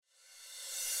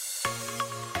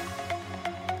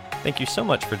Thank you so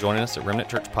much for joining us at Remnant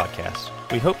Church Podcast.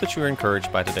 We hope that you are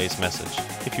encouraged by today's message.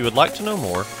 If you would like to know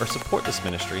more or support this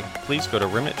ministry, please go to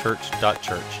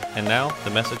remnantchurch.church. And now,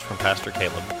 the message from Pastor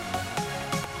Caleb.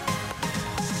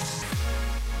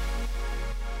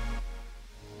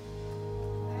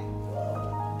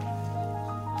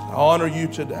 I honor you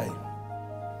today.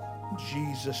 In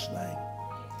Jesus' name.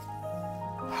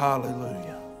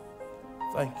 Hallelujah.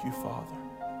 Thank you, Father.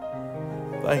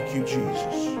 Thank you,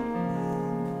 Jesus.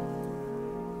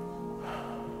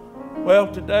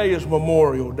 Well, today is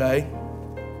Memorial Day.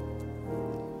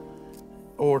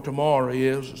 Or tomorrow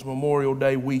is. It's Memorial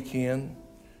Day weekend.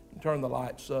 Turn the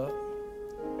lights up.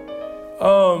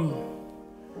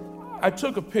 I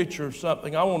took a picture of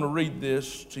something. I want to read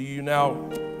this to you now.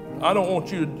 I don't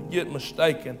want you to get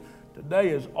mistaken. Today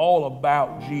is all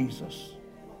about Jesus.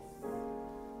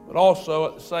 But also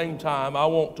at the same time, I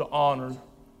want to honor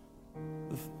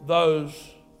those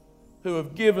who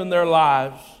have given their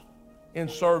lives in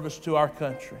service to our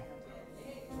country.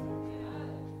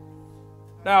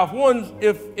 Now,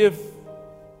 if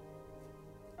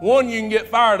one you can get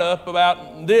fired up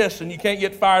about this and you can't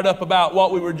get fired up about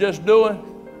what we were just doing,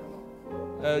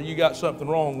 you got something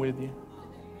wrong with you.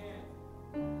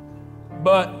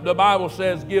 But the Bible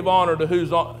says, give honor to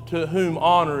whom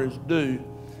honor is due.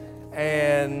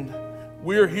 And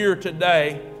we're here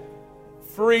today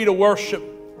free to worship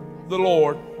the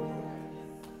Lord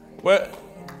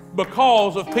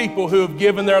because of people who have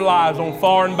given their lives on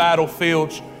foreign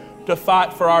battlefields to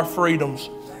fight for our freedoms.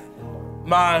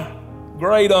 My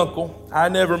great uncle, I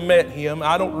never met him.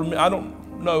 I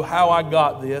don't know how I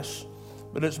got this,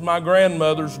 but it's my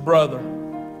grandmother's brother.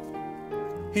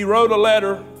 He wrote a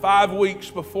letter 5 weeks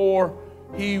before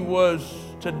he was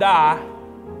to die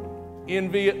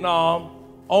in Vietnam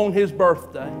on his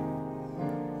birthday.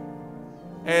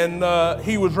 And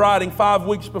he was writing 5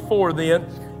 weeks before then.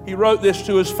 He wrote this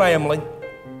to his family.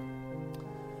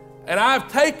 And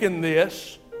I've taken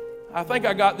this, I think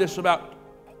I got this about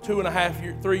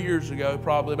 3 years ago,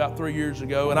 probably about 3 years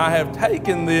ago. And I have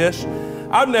taken this.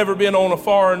 I've never been on a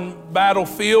foreign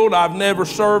battlefield. I've never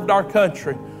served our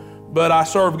country. But I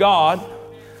serve God.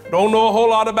 Don't know a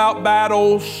whole lot about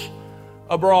battles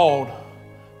abroad,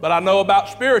 but I know about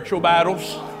spiritual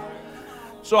battles.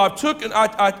 So I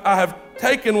have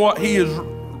taken what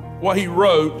he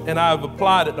wrote and I've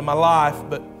applied it to my life.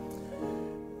 But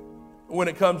when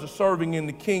it comes to serving in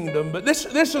the kingdom, but this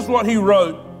is what he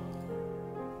wrote.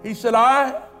 He said,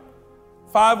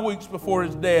 5 weeks before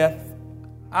his death,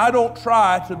 I don't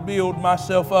try to build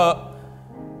myself up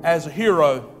as a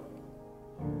hero,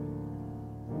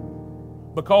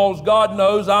 because God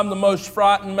knows I'm the most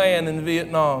frightened man in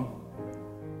Vietnam.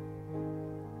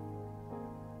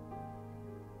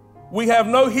 We have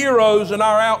no heroes in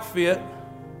our outfit.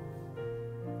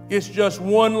 It's just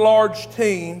one large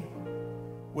team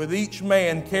with each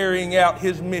man carrying out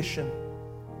his mission,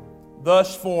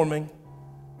 thus forming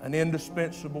an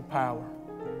indispensable power.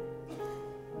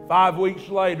 5 weeks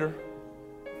later,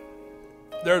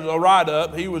 there's a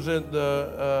write-up. He was at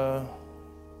the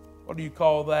what do you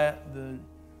call that? The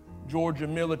Georgia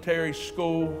Military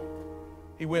School.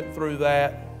 He went through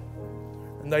that,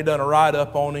 and they done a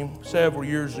write-up on him several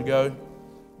years ago.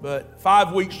 But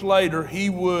 5 weeks later, he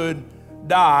would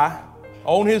die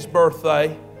on his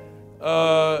birthday,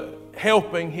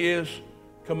 helping his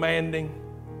commanding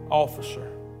officer.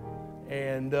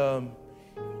 And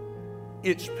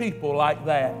it's people like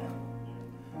that.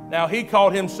 Now, he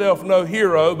called himself no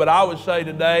hero, but I would say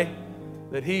today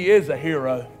that he is a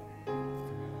hero.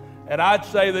 And I'd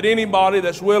say that anybody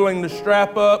that's willing to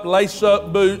strap up, lace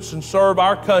up boots, and serve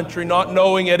our country, not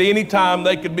knowing at any time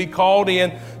they could be called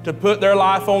in to put their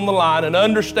life on the line, and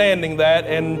understanding that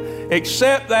and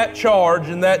accept that charge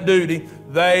and that duty,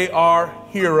 they are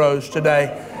heroes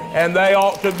today. And they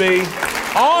ought to be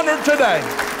honored today.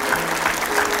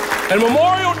 And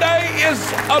Memorial Day is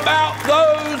about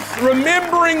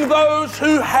remembering those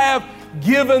who have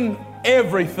given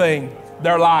everything,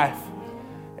 their life.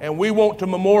 And we want to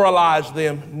memorialize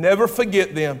them, never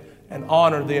forget them, and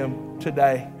honor them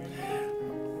today.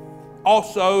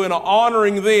 Also, in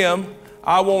honoring them,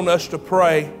 I want us to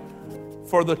pray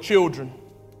for the children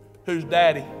whose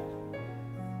daddy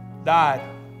died.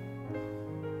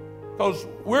 Because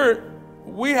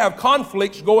we have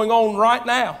conflicts going on right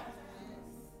now.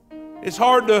 It's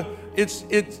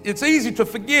easy to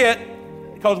forget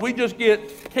because we just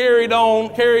get carried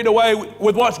away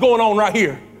with what's going on right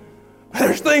here.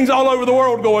 There's things all over the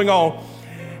world going on.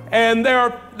 And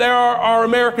there are our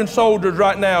American soldiers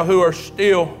right now who are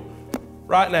still,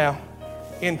 right now,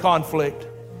 in conflict.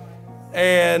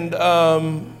 And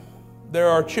there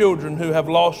are children who have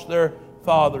lost their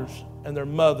fathers and their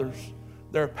mothers,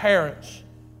 their parents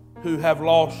who have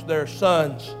lost their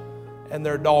sons and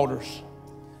their daughters.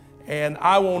 And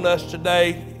I want us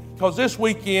today, because this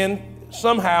weekend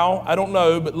somehow, I don't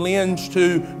know, but lends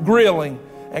to grilling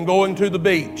and going to the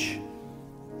beach.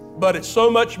 But it's so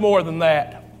much more than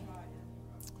that.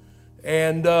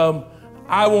 And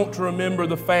I want to remember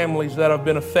the families that have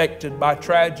been affected by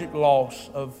tragic loss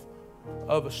of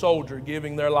a soldier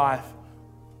giving their life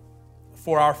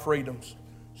for our freedoms.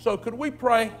 So could we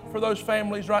pray for those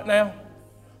families right now?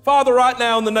 Father, right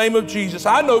now in the name of Jesus,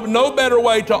 I know no better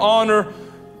way to honor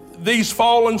these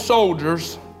fallen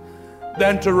soldiers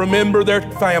than to remember their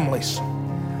families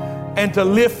and to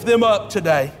lift them up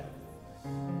today.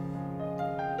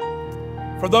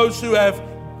 For those who have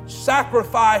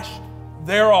sacrificed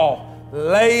their all,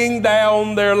 laying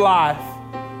down their life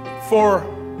for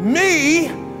me,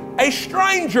 a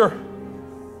stranger.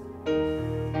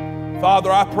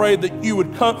 Father, I pray that you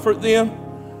would comfort them,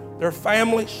 their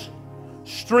families,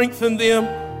 strengthen them,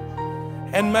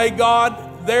 and may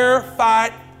God, their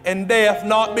fight and death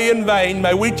not be in vain.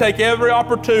 May we take every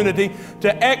opportunity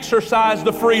to exercise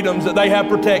the freedoms that they have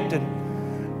protected.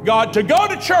 God, to go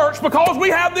to church because we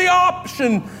have the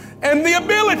option and the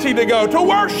ability to go, to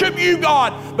worship you,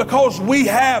 God, because we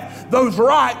have those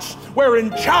rights. Where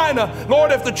in China,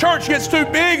 Lord, if the church gets too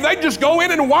big, they just go in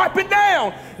and wipe it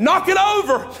down, knock it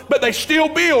over, but they still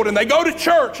build and they go to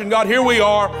church. And God, here we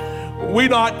are. We're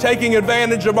not taking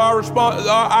advantage of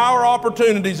our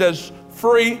opportunities as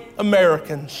free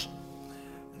Americans.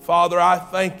 Father, I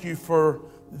thank you for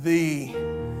the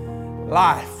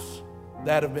lives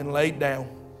that have been laid down.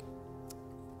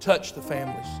 Touch the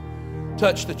families.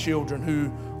 Touch the children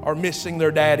who are missing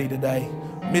their daddy today,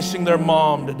 missing their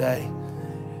mom today.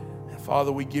 And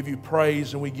Father, we give you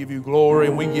praise and we give you glory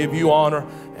and we give you honor.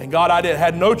 And God, I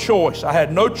had no choice. I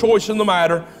had no choice in the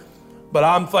matter, but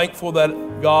I'm thankful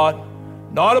that God,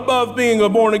 not above being a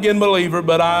born-again believer,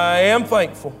 but I am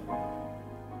thankful.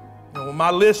 And on my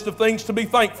list of things to be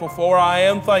thankful for, I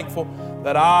am thankful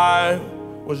that I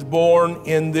was born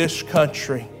in this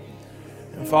country.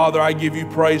 And Father, I give you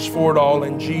praise for it all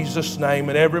in Jesus' name.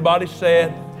 And everybody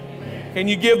said, amen. Can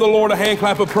you give the Lord a hand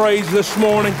clap of praise this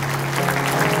morning?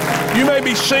 You may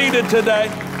be seated today.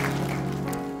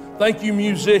 Thank you,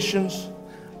 musicians.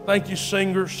 Thank you,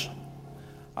 singers.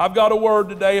 I've got a word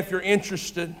today if you're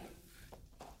interested.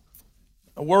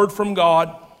 A word from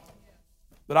God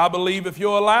that I believe if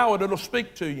you'll allow it, it'll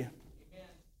speak to you.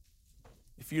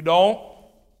 If you don't,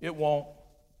 it won't.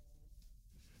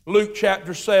 Luke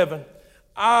chapter 7.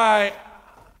 I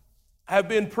have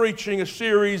been preaching a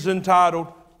series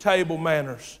entitled Table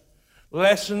Manners,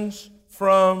 Lessons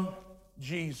from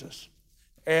Jesus.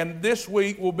 And this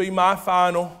week will be my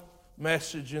final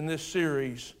message in this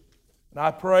series. And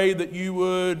I pray that you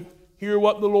would hear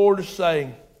what the Lord is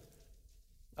saying.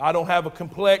 I don't have a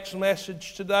complex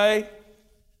message today.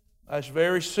 It's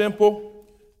very simple.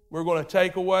 We're going to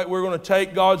take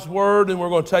God's word and we're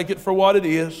going to take it for what it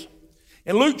is.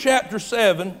 In Luke chapter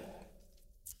 7,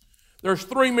 there's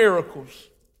 3 miracles,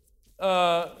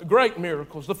 great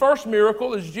miracles. The first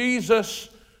miracle is Jesus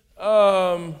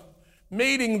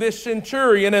meeting this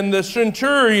centurion, and the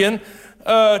centurion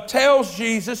tells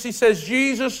Jesus, he says,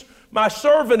 Jesus, my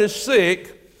servant is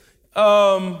sick,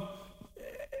 but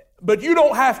you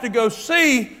don't have to go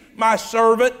see my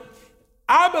servant.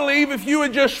 I believe if you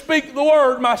would just speak the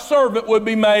word, my servant would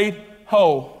be made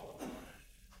whole.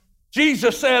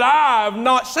 Jesus said, I have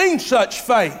not seen such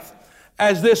faith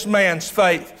as this man's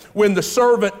faith. When the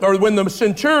servant, or when the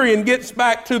centurion gets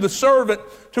back to the servant,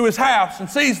 to his house and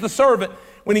sees the servant,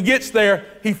 when he gets there,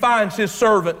 he finds his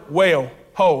servant well,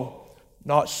 whole,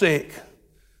 not sick.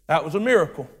 That was a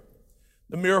miracle.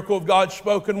 The miracle of God's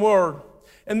spoken word.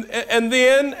 And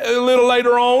then a little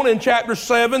later on in chapter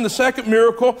 7, the second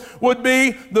miracle would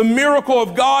be the miracle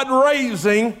of God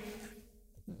raising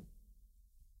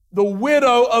the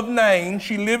widow of Nain.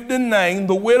 She lived in Nain,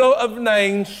 the widow of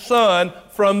Nain's son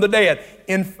from the dead.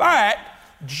 In fact,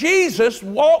 Jesus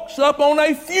walks up on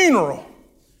a funeral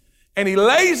and he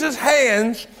lays his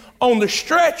hands on the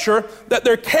stretcher that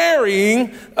they're carrying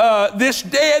this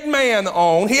dead man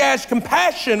on. He has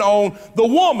compassion on the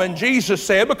woman, Jesus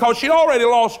said, because she'd already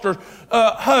lost her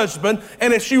husband,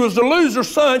 and if she was to lose her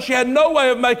son, she had no way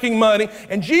of making money,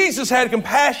 and Jesus had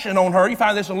compassion on her. You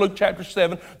find this in Luke chapter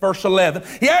 7, verse 11.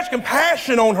 He has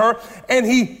compassion on her, and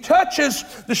he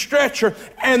touches the stretcher,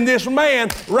 and this man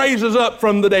raises up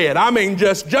from the dead. I mean,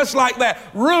 just like that.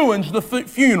 Ruins the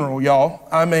funeral, y'all.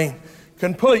 I mean,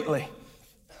 completely.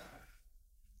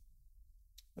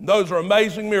 And those are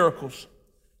amazing miracles.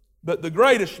 But the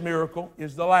greatest miracle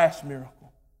is the last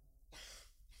miracle.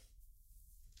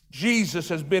 Jesus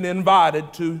has been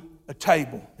invited to a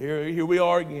table. Here we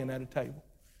are again at a table.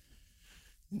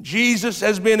 Jesus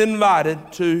has been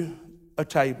invited to a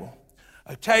table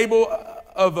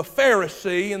of a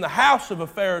Pharisee, in the house of a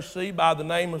Pharisee by the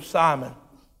name of Simon.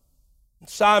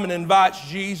 Simon invites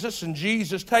Jesus, and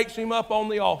Jesus takes him up on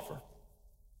the offer.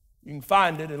 You can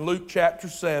find it in Luke chapter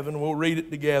 7. We'll read it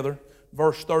together,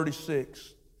 verse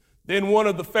 36. Then one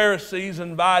of the Pharisees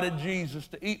invited Jesus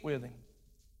to eat with him.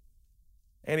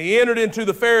 And he entered into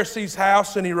the Pharisee's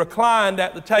house, and he reclined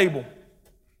at the table.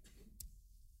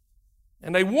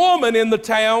 And a woman in the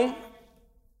town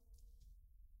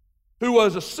who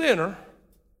was a sinner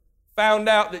found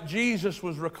out that Jesus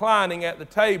was reclining at the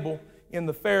table in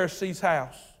the Pharisee's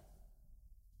house.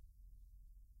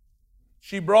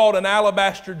 She brought an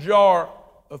alabaster jar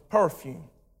of perfume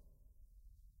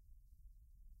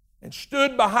and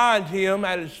stood behind him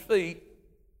at his feet,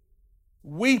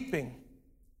 weeping.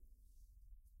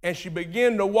 And she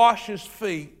began to wash his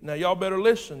feet. Now, y'all better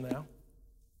listen now.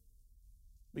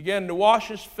 Began to wash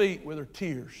his feet with her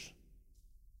tears.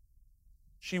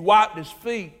 She wiped his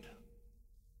feet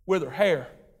with her hair.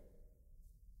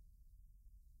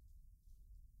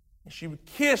 And she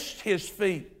kissed his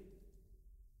feet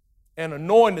and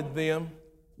anointed them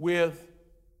with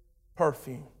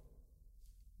perfume.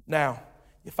 Now,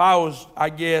 if I was,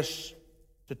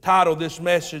 to title this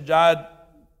message,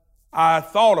 I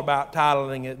thought about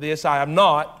titling it this. I am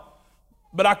not.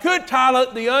 But I could title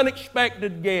it The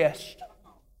Unexpected Guest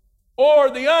or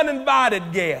The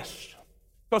Uninvited Guest.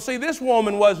 Because, see, this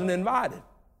woman wasn't invited.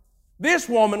 This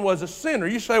woman was a sinner.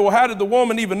 You say, well, how did the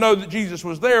woman even know that Jesus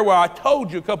was there? Well, I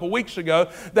told you a couple weeks ago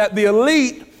that the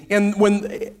elite,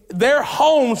 when their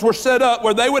homes were set up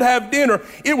where they would have dinner,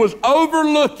 it was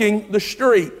overlooking the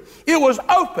street. It was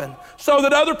open so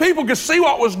that other people could see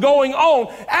what was going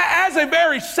on, as a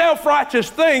very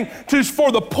self-righteous thing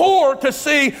for the poor to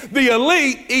see the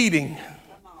elite eating.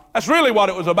 That's really what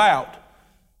it was about.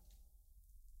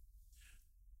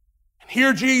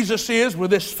 Here Jesus is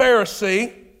with this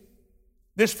Pharisee.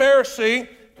 This Pharisee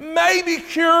may be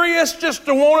curious just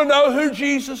to want to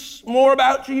know more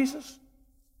about Jesus.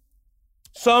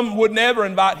 Some would never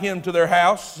invite him to their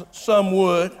house. Some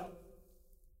would.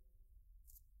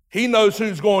 He knows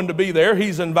who's going to be there.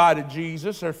 He's invited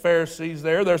Jesus. There are Pharisees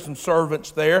there. There's some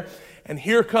servants there. And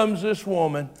here comes this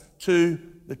woman to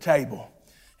the table.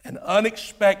 An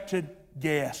unexpected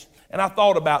guest. And I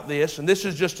thought about this, and this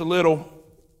is just a little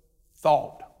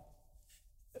thought.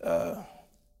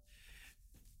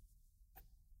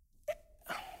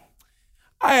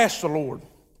 I asked the Lord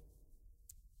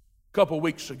a couple of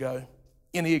weeks ago,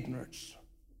 in ignorance,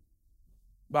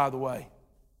 by the way.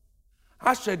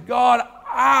 I said, God,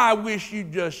 I wish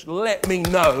you'd just let me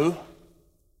know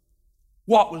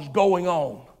what was going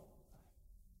on.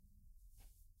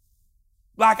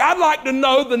 Like, I'd like to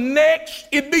know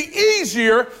it'd be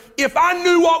easier if I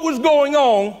knew what was going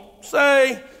on,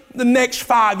 say, the next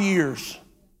 5 years.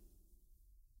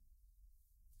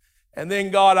 And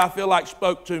then God, I feel like,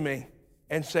 spoke to me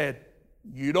and said,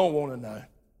 you don't want to know.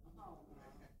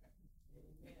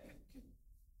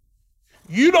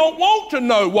 You don't want to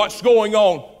know what's going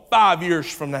on 5 years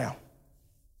from now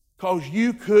because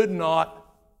you could not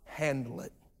handle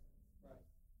it.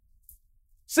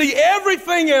 See,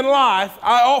 everything in life,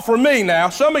 for me now,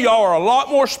 some of y'all are a lot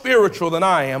more spiritual than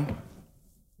I am.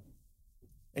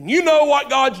 And you know what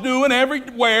God's doing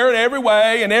everywhere and every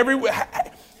way and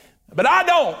but I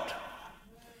don't.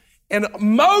 And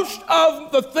most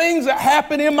of the things that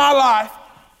happen in my life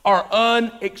are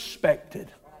unexpected.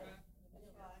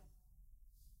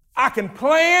 I can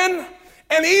plan,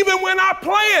 and even when I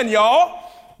plan,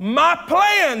 y'all, my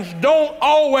plans don't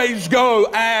always go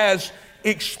as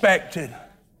expected.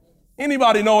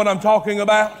 Anybody know what I'm talking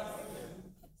about?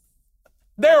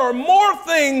 There are more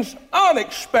things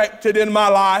unexpected in my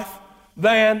life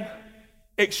than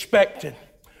expected.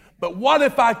 But what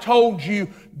if I told you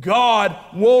God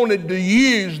wanted to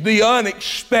use the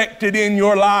unexpected in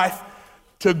your life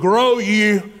to grow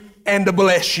you and to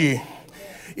bless you?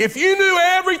 If you knew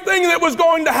everything that was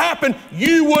going to happen,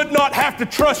 you would not have to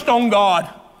trust on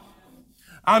God.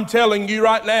 I'm telling you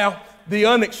right now, the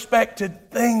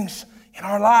unexpected things in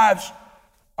our lives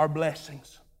are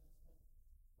blessings.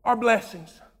 Are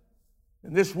blessings.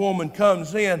 And this woman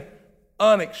comes in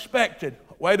unexpected.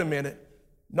 Wait a minute.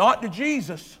 Not to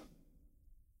Jesus.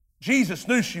 Jesus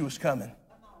knew she was coming.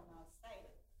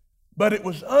 But it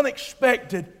was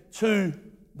unexpected to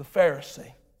the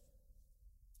Pharisee.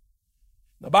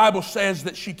 The Bible says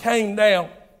that she came down,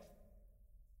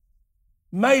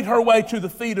 made her way to the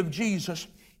feet of Jesus,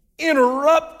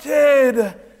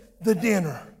 interrupted the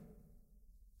dinner.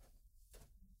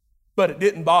 but it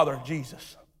didn't bother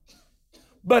Jesus.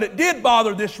 But it did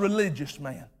bother this religious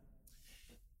man.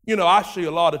 You know, I see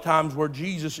a lot of times where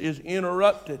Jesus is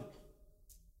interrupted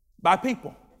by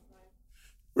people.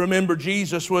 Remember,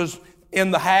 Jesus was in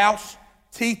the house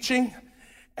teaching,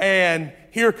 and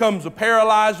here comes a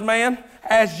paralyzed man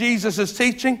as Jesus is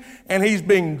teaching, and he's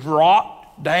being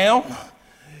dropped down,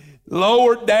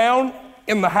 lowered down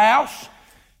in the house,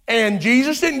 and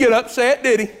Jesus didn't get upset,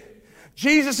 did he?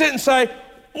 Jesus didn't say,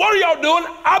 "What are y'all doing?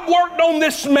 I've worked on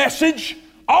this message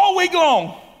all week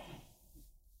long."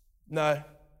 No.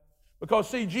 Because,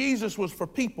 see, Jesus was for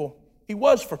people. He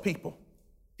was for people.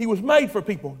 He was made for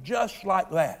people just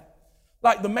like that.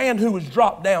 Like the man who was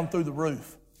dropped down through the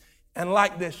roof. And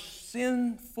like this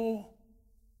sinful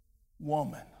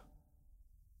woman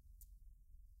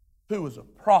who was a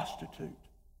prostitute,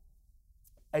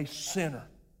 a sinner,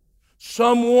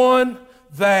 someone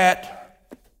that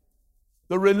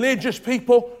the religious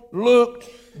people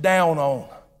looked down on.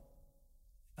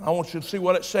 And I want you to see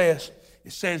what it says.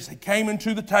 It says he came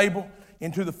into the table,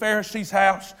 into the Pharisee's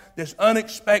house, this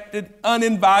unexpected,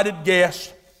 uninvited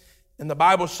guest. And the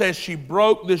Bible says she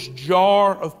broke this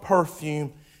jar of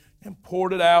perfume and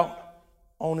poured it out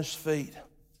on his feet.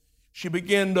 She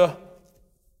began to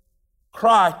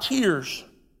cry tears,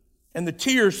 and the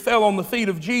tears fell on the feet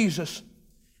of Jesus.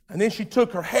 And then she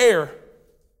took her hair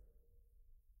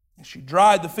and she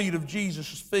dried the feet of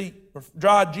Jesus' feet, or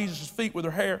dried Jesus' feet with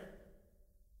her hair.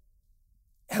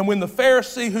 And when the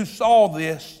Pharisee who saw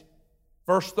this,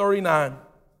 verse 39,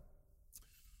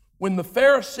 when the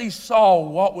Pharisee saw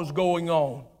what was going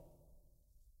on,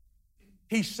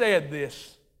 he said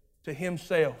this to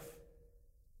himself: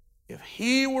 if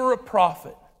he were a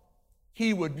prophet,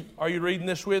 he would, are you reading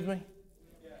this with me?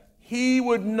 He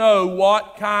would know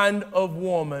what kind of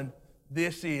woman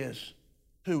this is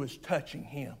who is touching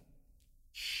him.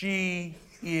 She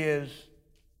is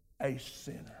a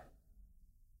sinner.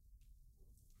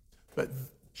 But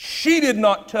she did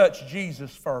not touch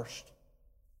Jesus first.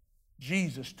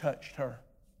 Jesus touched her.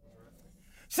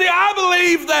 See, I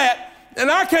believe that,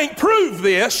 and I can't prove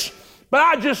this, but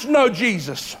I just know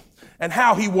Jesus and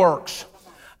how he works.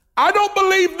 I don't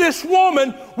believe this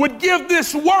woman would give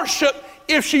this worship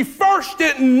if she first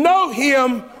didn't know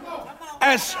him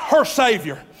as her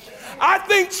Savior. I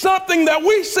think something that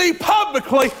we see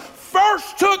publicly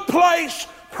first took place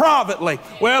privately.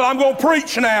 Well, I'm going to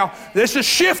preach now. This is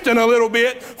shifting a little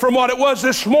bit from what it was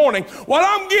this morning. What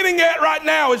I'm getting at right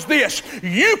now is this: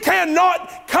 you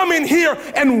cannot come in here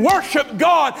and worship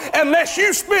God unless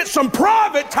you spent some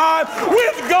private time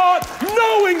with God,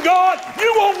 knowing God.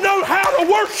 You won't know how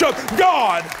to worship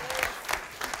God.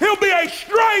 He'll be a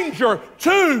stranger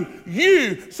to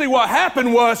you. See, what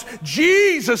happened was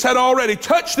Jesus had already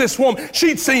touched this woman.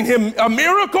 She'd seen him a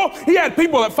miracle. He had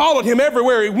people that followed him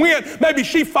everywhere he went. Maybe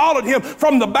she followed him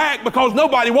from the back because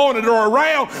nobody wanted her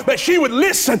around, but she would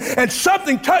listen, and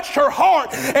something touched her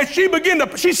heart, and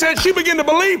she said she began to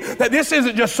believe that this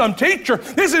isn't just some teacher.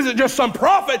 This isn't just some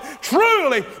prophet.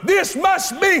 Truly, this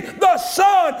must be the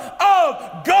Son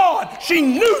of God. She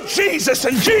knew Jesus,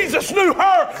 and Jesus knew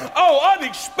her. Oh,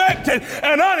 unexpected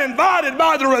and uninvited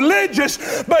by the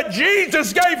religious, but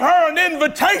Jesus gave her an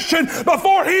invitation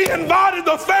before he invited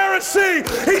the Pharisee.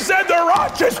 He said the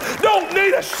righteous don't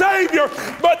need a Savior,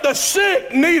 but the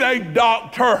sick need a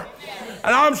doctor.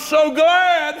 And I'm so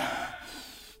glad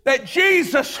that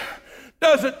Jesus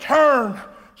doesn't turn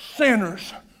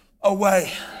sinners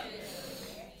away.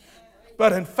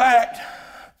 But in fact,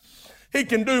 he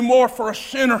can do more for a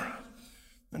sinner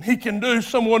than he can do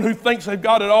someone who thinks they've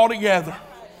got it all together.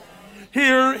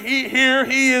 Here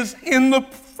he is in the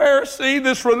Pharisee,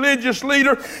 this religious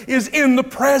leader is in the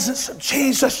presence of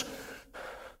Jesus.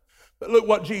 But look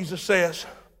what Jesus says.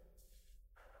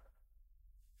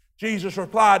 Jesus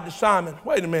replied to Simon.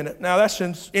 Wait a minute. Now that's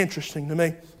interesting to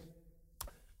me.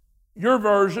 Your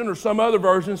version or some other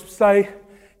versions say,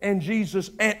 and Jesus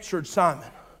answered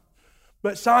Simon.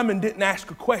 But Simon didn't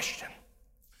ask a question.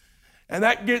 And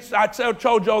that gets, I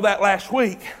told you all that last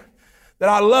week, that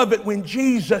I love it when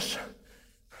Jesus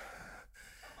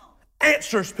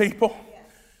answers people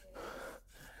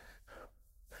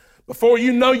before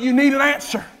you know you need an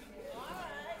answer.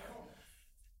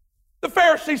 The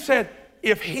Pharisee said,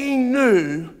 if he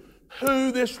knew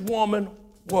who this woman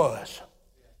was.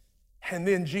 And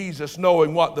then Jesus,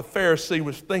 knowing what the Pharisee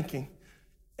was thinking,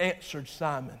 answered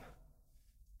Simon,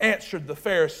 answered the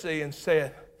Pharisee and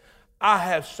said, I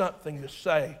have something to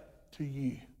say to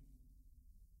you.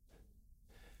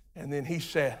 And then he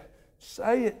said,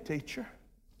 say it, teacher.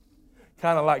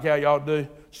 Kind of like how y'all do.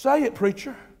 Say it,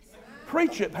 preacher.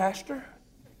 Preach it, pastor.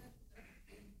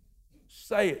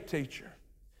 Say it, teacher.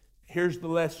 Here's the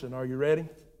lesson. Are you ready?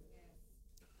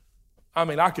 I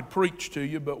mean, I could preach to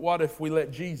you, but what if we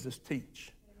let Jesus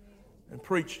teach and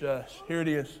preach to us? Here it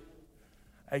is.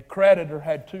 A creditor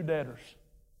had 2 debtors.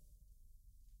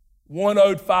 One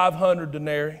owed 500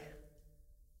 denarii,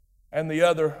 and the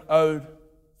other owed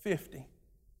 50.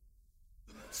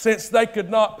 Since they could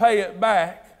not pay it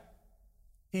back,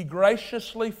 he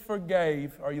graciously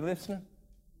forgave. Are you listening?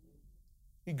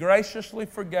 He graciously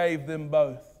forgave them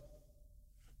both.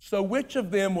 So which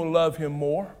of them will love him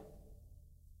more?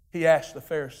 He asked the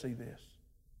Pharisee this.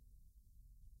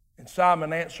 And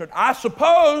Simon answered, I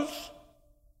suppose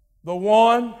the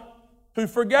one who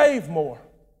forgave more.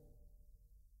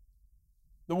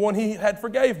 The one he had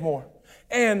forgave more.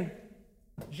 And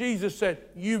Jesus said,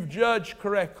 you've judged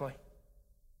correctly.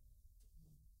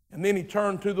 And then he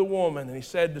turned to the woman and he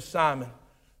said to Simon,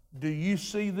 do you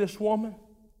see this woman?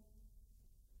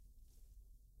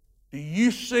 Do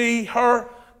you see her?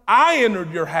 I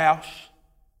entered your house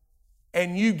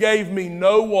and you gave me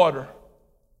no water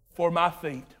for my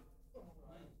feet.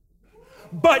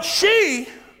 But she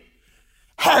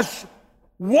has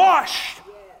washed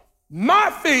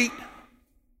my feet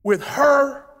with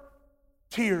her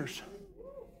tears.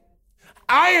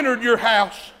 I entered your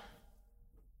house.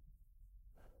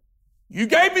 You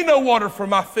gave me no water for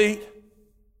my feet.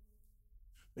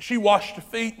 But she washed the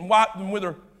feet and wiped them with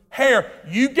her hair.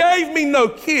 You gave me no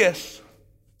kiss.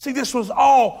 See, this was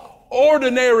all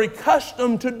ordinary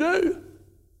custom to do.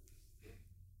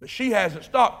 But she hasn't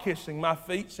stopped kissing my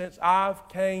feet since I've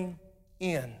came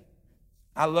in.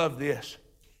 I love this.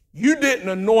 You didn't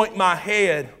anoint my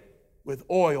head with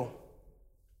oil,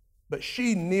 but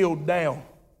she kneeled down,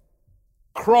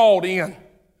 crawled in,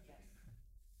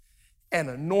 and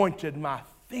anointed my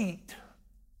feet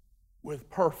with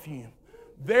perfume.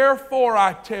 Therefore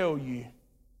I tell you,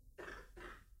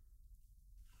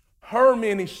 her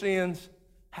many sins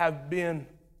have been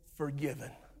forgiven.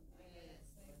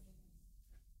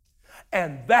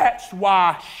 And that's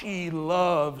why she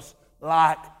loves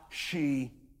like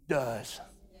she does.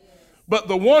 But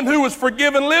the one who was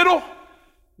forgiven little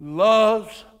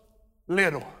loves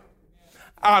little.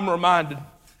 I'm reminded,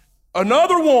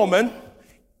 another woman,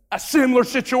 a similar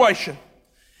situation.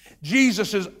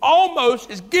 Jesus is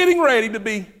getting ready to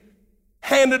be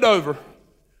handed over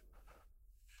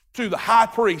to the high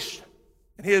priest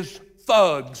and his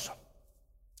thugs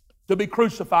to be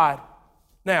crucified.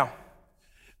 Now,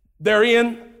 they're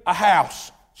in a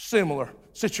house, similar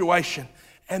situation,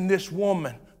 and this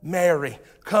woman, Mary,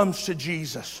 comes to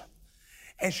Jesus,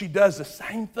 and she does the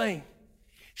same thing.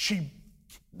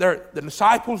 The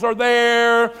disciples are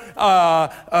there.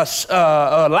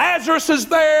 Lazarus is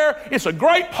there. It's a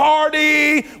great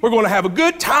party. We're going to have a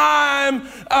good time.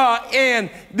 And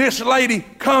this lady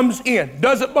comes in.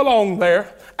 Doesn't belong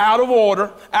there. Out of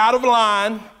order. Out of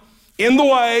line. In the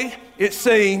way, it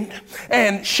seemed.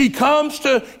 And she comes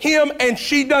to him and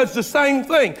she does the same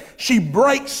thing. She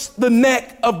breaks the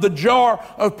neck of the jar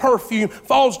of perfume,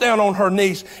 falls down on her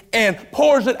knees, and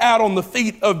pours it out on the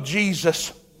feet of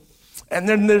Jesus. And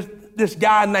then there's this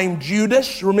guy named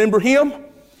Judas. Remember him?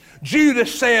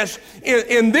 Judas says,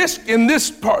 in this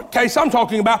case I'm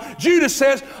talking about, Judas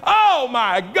says, oh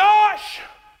my gosh,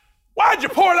 why'd you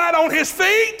pour that on his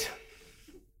feet?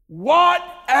 What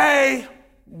a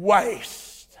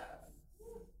waste.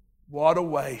 What a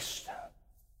waste.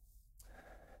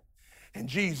 And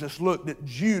Jesus looked at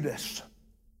Judas,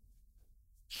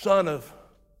 son of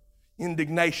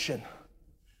indignation.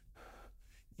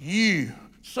 You,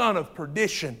 son of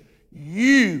perdition,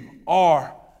 you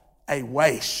are a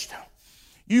waste.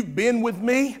 You've been with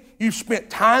me, you've spent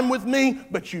time with me,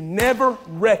 but you never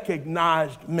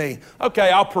recognized me. Okay,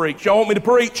 I'll preach. Y'all want me to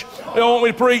preach? Y'all want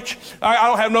me to preach? I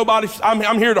don't have nobody.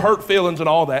 I'm here to hurt feelings and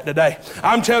all that today.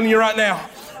 I'm telling you right now.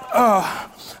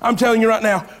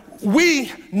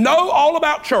 We know all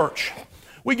about church.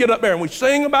 We get up there and we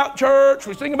sing about church,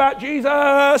 we sing about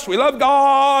Jesus, we love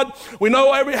God, we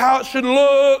know how it should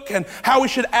look and how we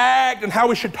should act and how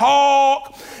we should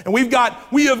talk. And we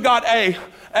have got a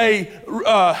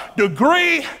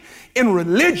degree in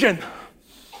religion.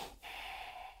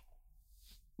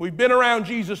 We've been around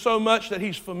Jesus so much that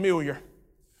he's familiar.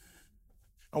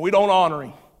 And we don't honor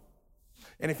him.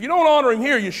 And if you don't honor him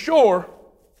here, you sure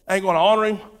ain't going to honor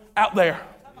him out there.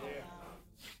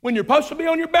 When you're supposed to be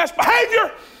on your best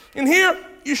behavior in here,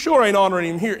 you sure ain't honoring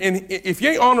him here. And if you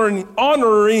ain't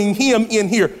honoring him in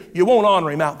here, you won't honor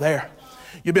him out there.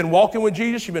 You've been walking with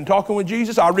Jesus. You've been talking with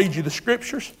Jesus. I read you the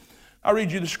scriptures.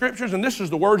 And this is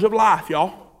the words of life,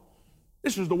 y'all.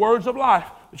 This is the words of life.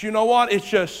 But you know what? It's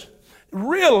just,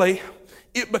 really,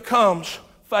 it becomes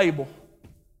fable.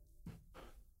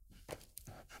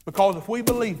 Because if we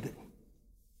believed it,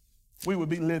 we would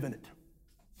be living it.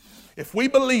 If we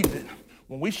believed it,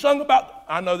 when we sung about,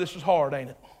 I know this is hard, ain't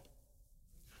it?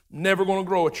 Never going to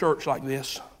grow a church like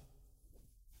this.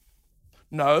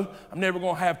 No, I'm never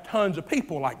going to have tons of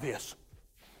people like this.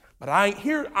 But I ain't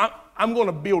here, I'm going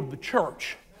to build the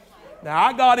church. Now,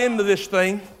 I got into this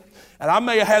thing, and I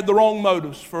may have had the wrong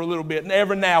motives for a little bit, and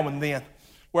every now and then,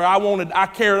 where I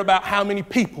cared about how many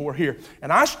people were here.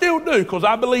 And I still do, because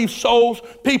I believe souls,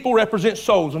 people represent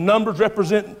souls, and numbers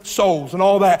represent souls and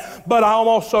all that. But I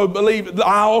also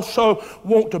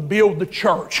want to build the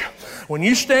church. When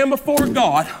you stand before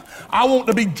God, I want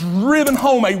to be driven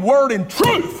home a word in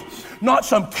truth. Not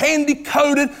some candied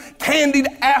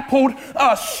appled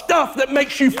stuff that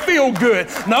makes you feel good.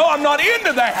 No, I'm not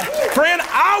into that. Friend,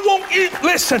 I want you,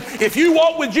 listen, if you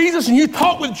walk with Jesus and you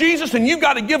talk with Jesus, and you've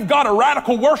got to give God a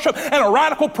radical worship and a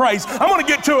radical praise. I'm going to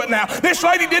get to it now. This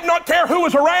lady did not care who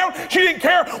was around. She didn't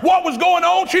care what was going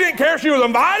on. She didn't care if she was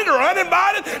invited or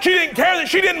uninvited. She didn't care that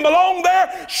she didn't belong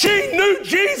there. She knew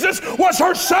Jesus was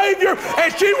her Savior,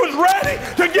 and she was ready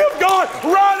to give God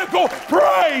radical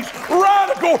praise,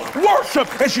 radical worship.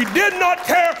 And she did not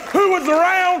care who was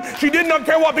around. She did not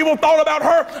care what people thought about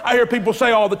her. I hear people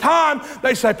say all the time,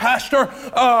 they say, Pastor,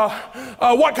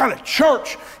 what kind of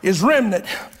church is Remnant?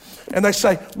 And they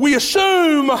say, we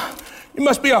assume it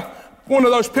must be one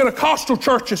of those Pentecostal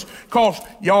churches because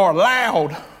y'all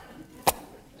loud.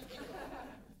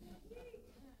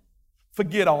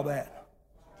 Forget all that.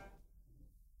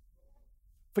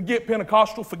 Forget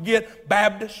Pentecostal, forget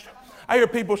Baptist. I hear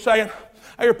people saying,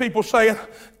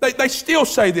 they still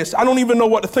say this. I don't even know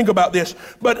what to think about this.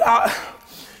 But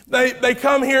they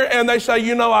come here and they say,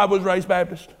 you know, I was raised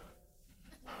Baptist.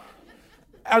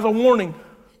 As a warning.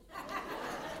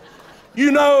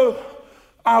 You know,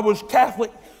 I was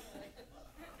Catholic.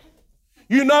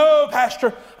 You know,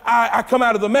 Pastor, I come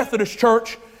out of the Methodist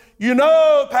church. You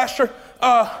know, Pastor,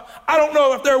 I don't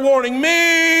know if they're warning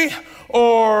me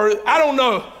or I don't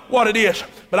know what it is.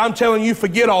 But I'm telling you,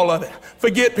 forget all of it.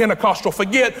 Forget Pentecostal,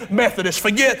 forget Methodist,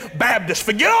 forget Baptist,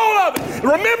 forget all of it.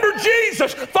 Remember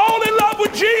Jesus. Fall in love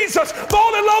with Jesus.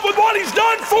 Fall in love with what He's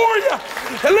done for you.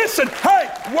 And listen, hey,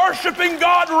 worshiping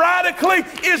God radically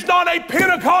is not a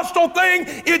Pentecostal thing.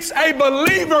 It's a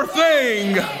believer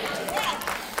thing.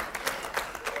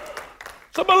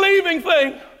 It's a believing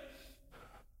thing.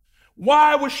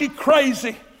 Why was she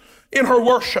crazy in her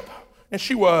worship? And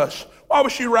she was. Why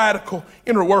was she radical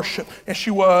in her worship? And she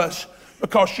was.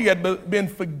 Because she had been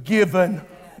forgiven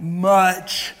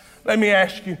much. Let me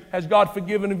ask you, has God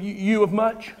forgiven you of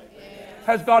much?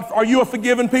 Are you a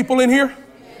forgiven people in here?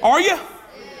 Are you?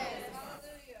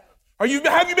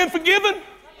 Have you been forgiven?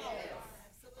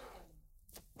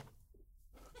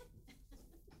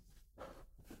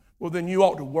 Well, then you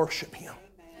ought to worship Him.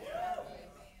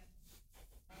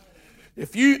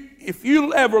 If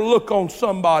you ever look on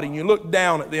somebody and you look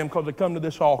down at them because they come to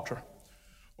this altar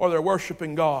or they're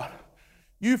worshiping God,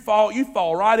 you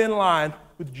fall right in line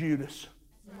with Judas.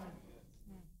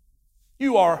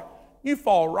 You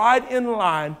fall right in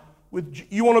line with,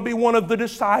 you want to be one of the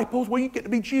disciples? Well, you get to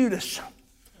be Judas.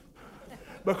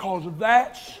 Because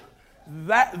that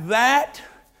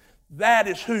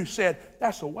is who said,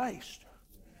 that's a waste.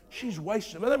 She's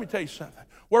wasting. But let me tell you something.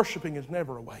 Worshiping is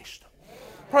never a waste.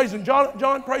 Praising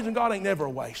God ain't never a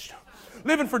waste.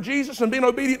 Living for Jesus and being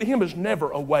obedient to Him is never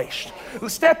a waste.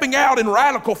 Stepping out in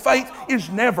radical faith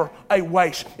is never a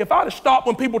waste. If I'd have stopped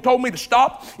when people told me to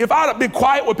stop, if I'd have been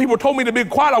quiet when people told me to be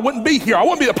quiet, I wouldn't be here. I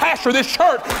wouldn't be the pastor of this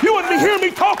church. You wouldn't be hearing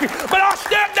me talking. But I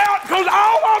stepped out because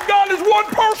all I've got is one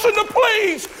person to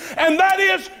please, and that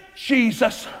is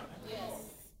Jesus.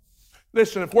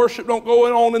 Listen, if worship don't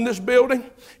go on in this building,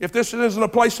 if this isn't a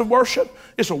place of worship,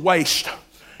 it's a waste.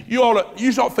 You ought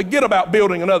to forget about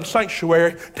building another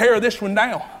sanctuary. Tear this one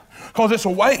down because it's a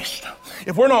waste.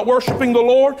 If we're not worshiping the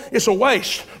Lord, it's a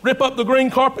waste. Rip up the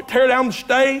green carpet, tear down the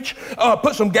stage,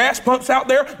 put some gas pumps out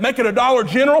there, make it a Dollar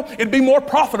General. It'd be more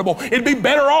profitable. It'd be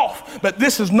better off. But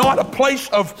this is not a place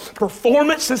of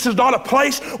performance. This is not a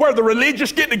place where the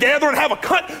religious get together and have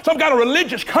some kind of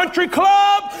religious country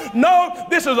club. No,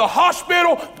 this is a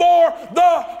hospital for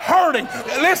the hurting.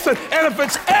 Listen, and if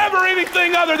it's ever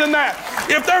anything other than that,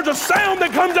 if there's a sound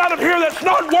that comes out of here that's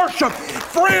not worship,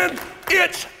 friend,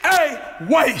 it's a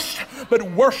waste. But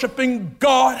worshiping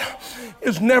God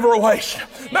is never a waste.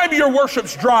 Maybe your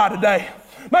worship's dry today.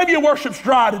 Maybe your worship's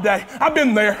dry today. I've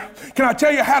been there. Can I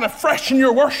tell you how to freshen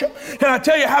your worship? Can I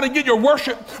tell you how to get your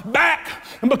worship back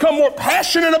and become more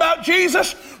passionate about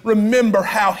Jesus? Remember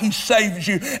how He saved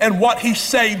you and what He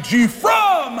saved you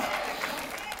from.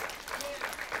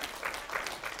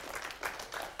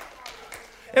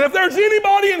 And if there's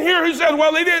anybody in here who says,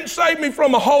 well, he didn't save me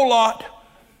from a whole lot,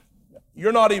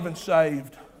 you're not even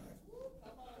saved.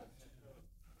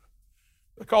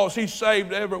 Because he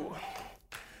saved everyone.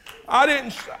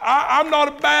 I'm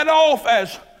not as bad off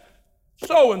as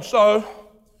so-and-so.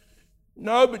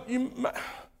 No, but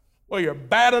you're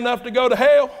bad enough to go to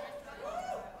hell.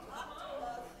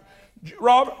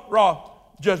 Rob,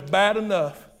 just bad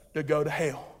enough to go to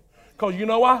hell. Because you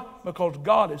know why? Because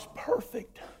God is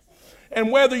perfect.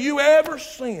 And whether you ever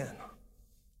sin,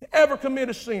 ever commit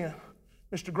a sin,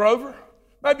 Mr. Grover,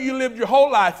 maybe you lived your whole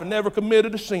life and never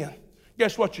committed a sin.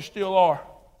 Guess what? You still are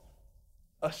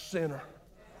a sinner.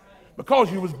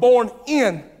 Because you was born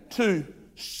into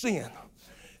sin.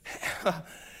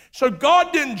 So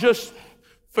God didn't just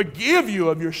forgive you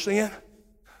of your sin.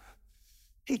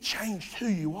 He changed who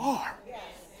you are.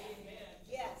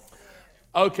 Yes.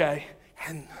 Okay,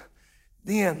 and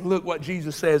then look what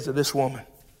Jesus says to this woman.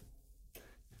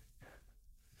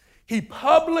 He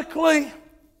publicly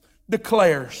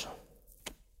declares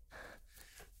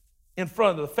in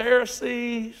front of the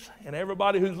Pharisees and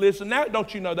everybody who's listening. Now,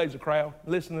 don't you know there's a crowd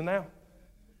listening now?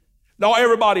 No,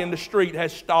 everybody in the street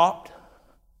has stopped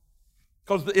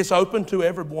because it's open to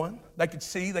everyone. They could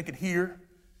see, they could hear.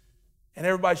 And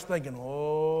everybody's thinking,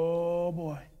 oh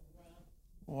boy,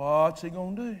 what's he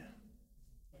going to do?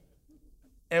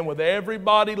 And with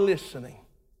everybody listening,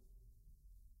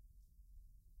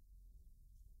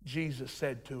 Jesus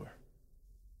said to her,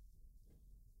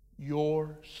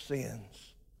 your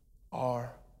sins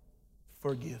are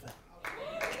forgiven.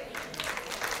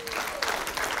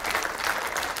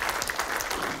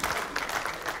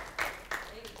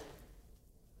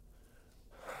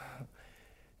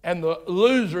 And the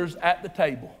losers at the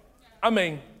table,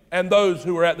 and those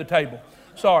who were at the table,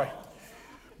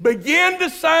 begin to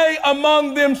say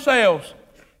among themselves,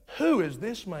 who is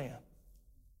this man?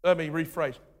 Let me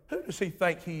rephrase. Who does he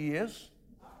think he is?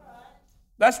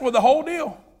 That's what the whole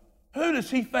deal. Who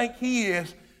does he think he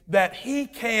is that he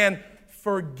can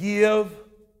forgive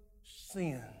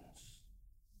sins?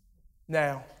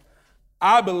 Now,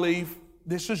 I believe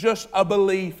this is just a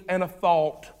belief and a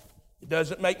thought. It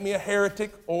doesn't make me a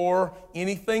heretic or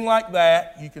anything like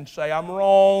that. You can say I'm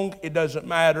wrong. It doesn't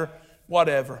matter.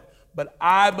 Whatever. But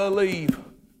I believe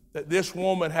that this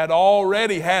woman had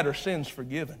already had her sins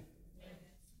forgiven.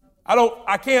 I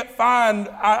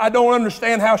don't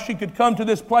understand how she could come to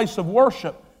this place of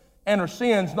worship and her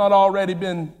sins not already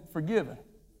been forgiven.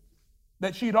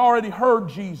 That she'd already heard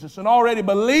Jesus and already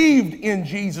believed in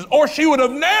Jesus, or she would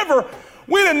have never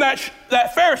went in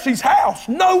that Pharisee's house.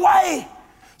 No way.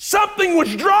 Something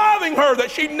was driving her that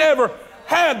she'd never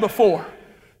had before.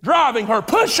 Driving her,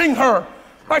 pushing her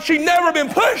like she'd never been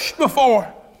pushed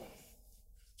before.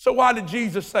 So why did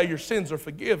Jesus say your sins are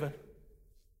forgiven?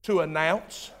 To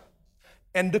announce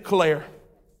and declare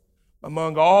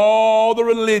among all the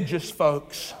religious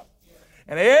folks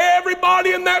and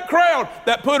everybody in that crowd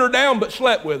that put her down but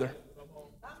slept with her.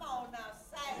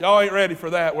 Y'all ain't ready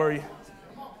for that, were you?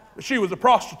 But she was a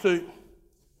prostitute.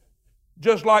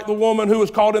 Just like the woman who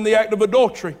was caught in the act of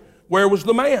adultery. Where was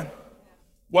the man?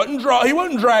 He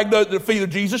wasn't dragged at the feet of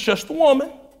Jesus, just the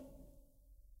woman.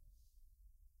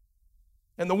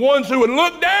 And the ones who would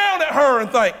look down at her and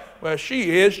think, well,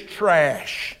 she is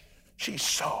trash. She's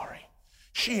sorry.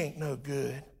 She ain't no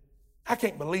good. I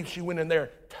can't believe she went in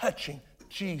there touching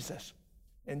Jesus.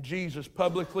 And Jesus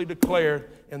publicly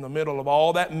declared in the middle of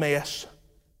all that mess.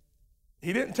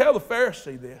 He didn't tell the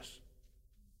Pharisee this.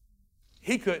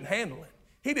 He couldn't handle it.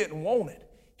 He didn't want it.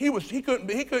 He couldn't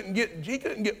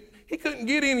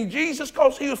get any Jesus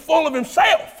because he was full of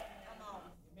himself.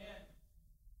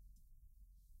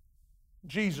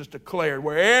 Jesus declared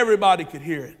where everybody could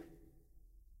hear it.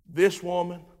 This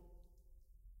woman,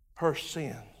 her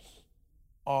sins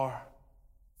are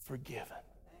forgiven.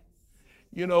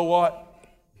 You know what?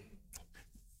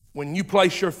 When you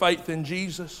place your faith in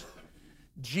Jesus,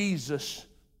 Jesus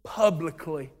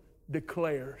publicly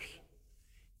declares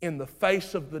in the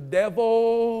face of the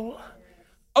devil,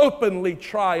 openly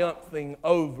triumphing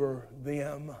over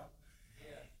them.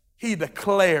 He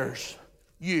declares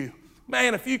you.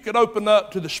 Man, if you could open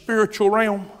up to the spiritual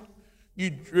realm,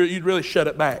 you'd really shut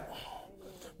it back.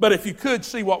 But if you could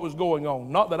see what was going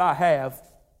on, not that I have,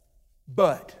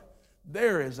 but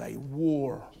there is a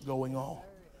war going on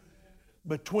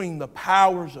between the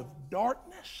powers of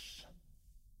darkness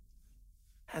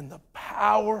and the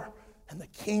power and the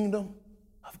kingdom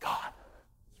of God.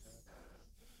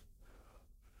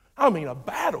 A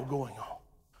battle going on.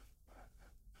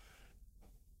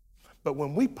 But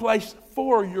when we place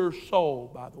for your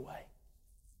soul, by the way,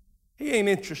 he ain't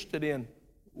interested in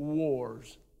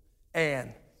wars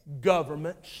and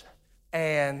governments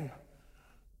and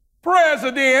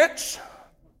presidents.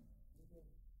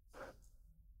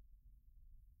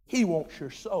 He wants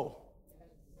your soul.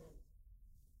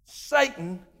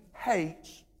 Satan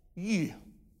hates you.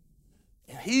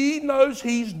 And he knows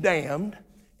he's damned,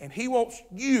 and he wants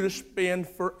you to spend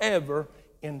forever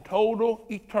in total,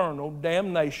 eternal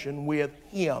damnation with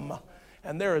him.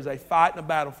 And there is a fight and a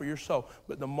battle for your soul.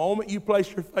 But the moment you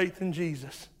place your faith in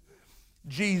Jesus,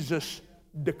 Jesus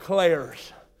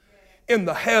declares in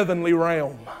the heavenly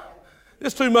realm.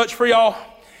 This too much for y'all?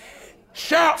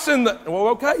 Shouts in the, well,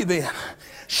 okay then.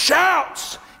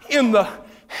 Shouts in the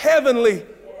heavenly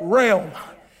realm.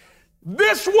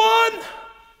 This one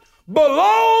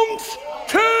belongs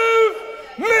to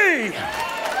me.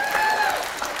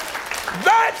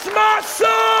 That's my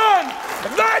son.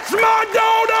 That's my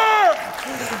daughter.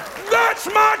 That's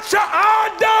my child.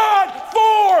 I died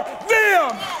for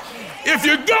them. If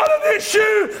you got an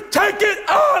issue, take it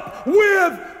up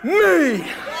with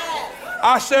me.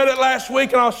 I said it last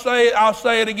week, and I'll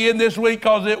say it again this week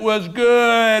because it was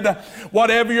good.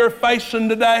 Whatever you're facing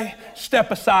today,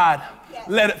 step aside.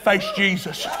 Let it face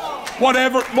Jesus.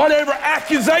 Whatever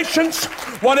accusations,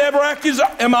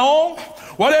 am I on?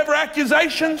 Whatever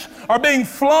accusations are being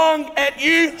flung at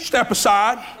you, step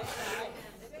aside.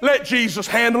 Let Jesus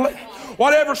handle it.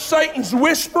 Whatever Satan's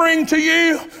whispering to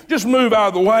you, just move out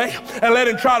of the way and let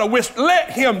him try to whisper.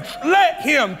 Let him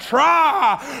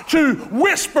try to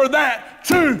whisper that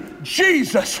to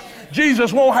Jesus.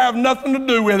 Jesus won't have nothing to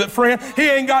do with it, friend.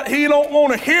 He don't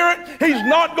want to hear it. He's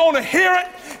not going to hear it.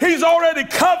 He's already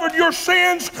covered your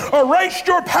sins, erased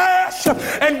your past,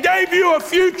 and gave you a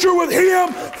future with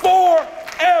him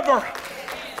forever.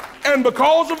 And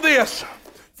because of this,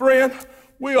 friend,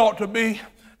 we ought to be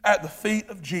at the feet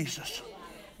of Jesus,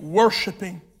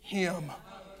 worshiping him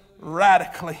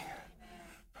radically,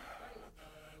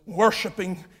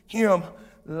 worshiping him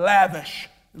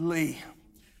lavishly.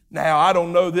 Now, I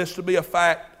don't know this to be a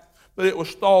fact, but it was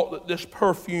thought that this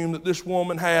perfume that this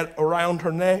woman had around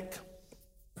her neck,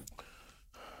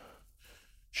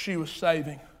 she was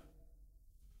saving.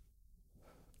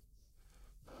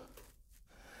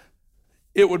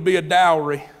 It would be a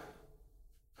dowry.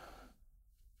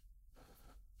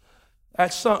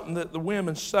 That's something that the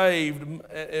women saved.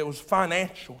 It was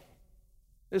financial.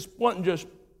 This wasn't just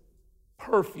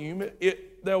perfume.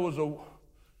 There was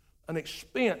an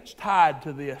expense tied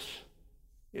to this.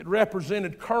 It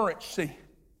represented currency.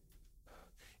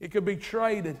 It could be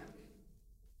traded.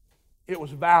 It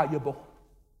was valuable.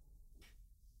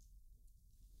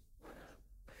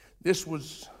 This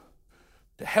was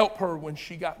to help her when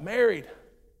she got married.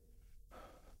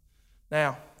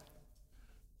 Now,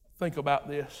 think about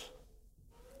this.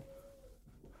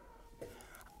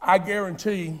 I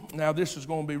guarantee, now this is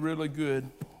going to be really good,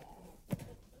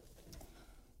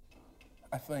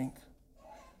 I think.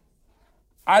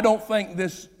 I don't think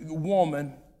this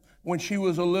woman, when she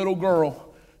was a little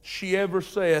girl, she ever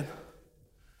said,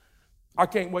 I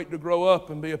can't wait to grow up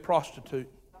and be a prostitute.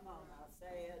 Come on now,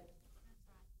 say it.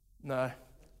 No.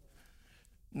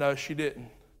 No, she didn't.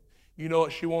 You know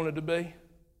what she wanted to be?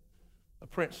 A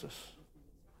princess.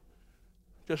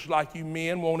 Just like you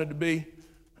men wanted to be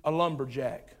a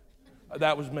lumberjack.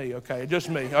 That was me, okay, just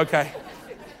me, okay.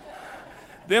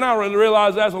 Then I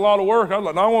realized that's a lot of work. I was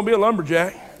like, no, I want to be a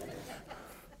lumberjack.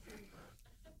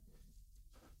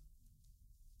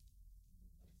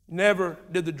 Never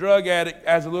did the drug addict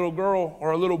as a little girl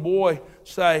or a little boy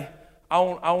say, I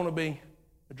want to be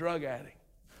a drug addict.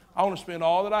 I want to spend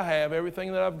all that I have,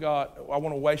 everything that I've got, I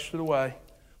want to waste it away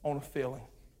on a feeling.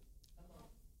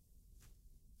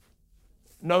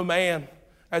 No man,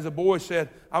 as a boy, said,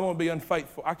 I'm going to be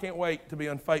unfaithful. I can't wait to be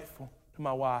unfaithful to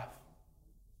my wife.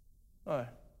 No.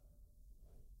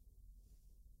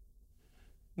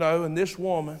 No, and this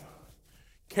woman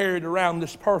carried around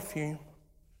this perfume,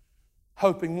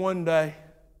 hoping one day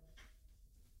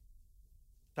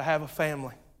to have a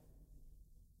family.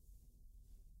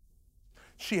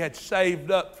 She had saved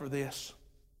up for this,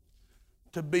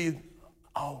 to be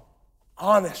an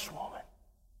honest woman.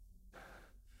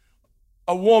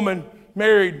 A woman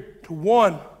married to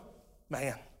one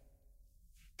man,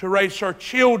 to raise her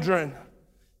children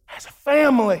as a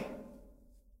family.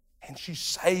 And she's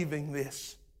saving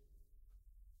this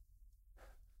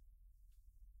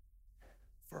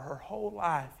for her whole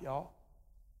life, y'all.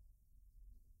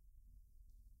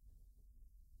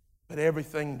 But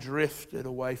everything drifted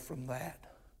away from that.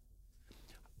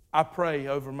 I pray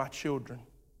over my children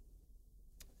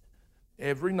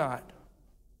every night.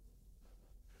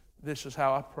 This is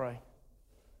how I pray.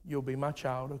 You'll be my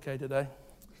child, okay, today?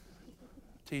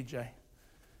 TJ,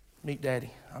 Meet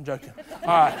Daddy. I'm joking. All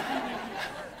right.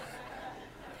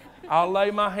 I'll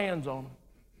lay my hands on them.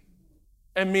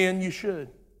 And men, you should.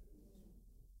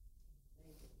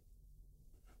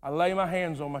 I lay my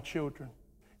hands on my children.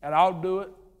 And I'll do it.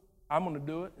 I'm going to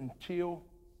do it until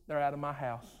they're out of my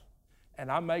house.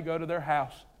 And I may go to their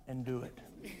house and do it.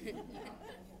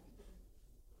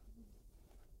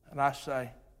 And I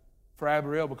say, for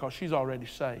Abrielle, because she's already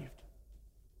saved.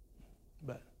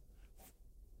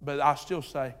 But I still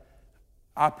say,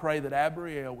 I pray that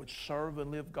Abrielle would serve and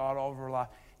live God all of her life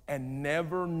and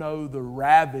never know the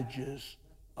ravages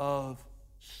of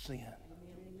sin.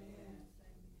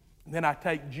 And then I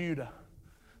take Judah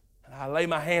and I lay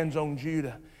my hands on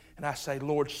Judah and I say,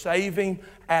 Lord, save him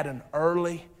at an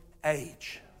early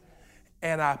age.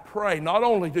 And I pray, not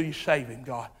only do you save him,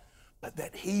 God, but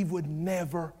that he would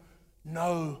never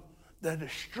know the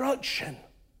destruction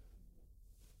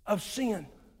of sin.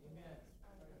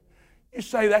 You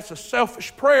say that's a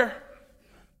selfish prayer.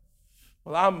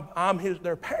 Well, I'm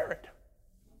their parent.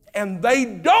 And they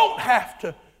don't have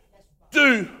to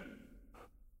do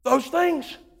those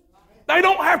things. They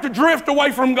don't have to drift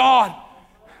away from God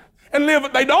and live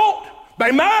it. They don't.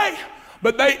 They may.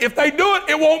 But if they do it,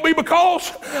 it won't be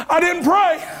because I didn't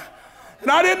pray. And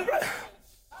I didn't.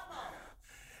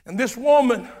 And this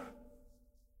woman,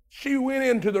 she went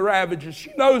into the ravages.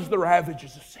 She knows the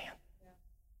ravages of sin.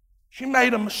 She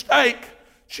made a mistake.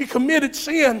 She committed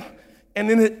sin. And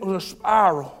then it was a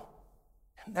spiral.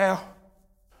 And now,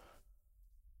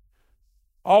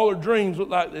 all her dreams look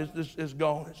like this is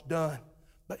gone. It's done.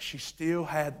 But she still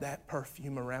had that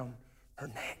perfume around her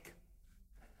neck.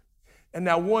 And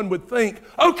now one would think,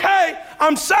 okay,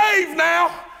 I'm saved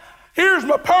now. Here's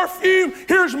my perfume.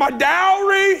 Here's my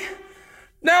dowry.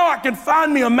 Now I can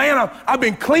find me a man. I've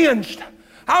been cleansed.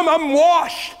 I'm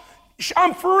washed.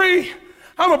 I'm free.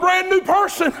 I'm a brand new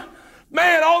person.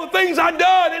 Man, all the things I've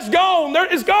done, it's gone.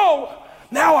 It's gone.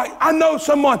 Now I know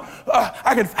someone.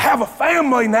 I can have a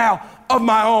family now of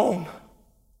my own.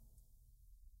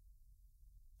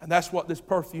 And that's what this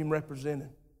perfume represented.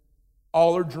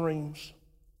 All her dreams,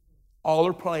 all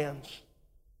her plans,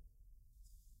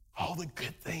 all the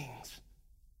good things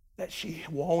that she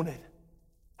wanted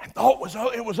and thought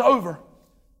it was over.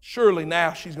 Surely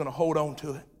now she's going to hold on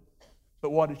to it. But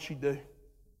what did she do?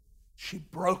 She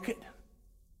broke it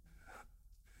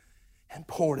and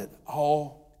poured it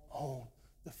all on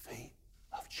the feet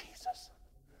of Jesus.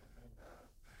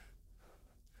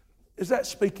 Is that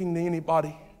speaking to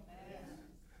anybody?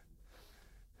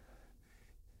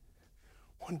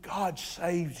 When God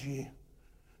saves you,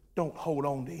 don't hold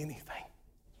on to anything.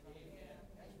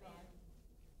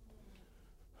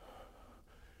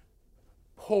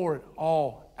 Pour it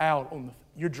all out on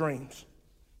your dreams.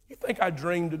 You think I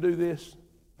dreamed to do this?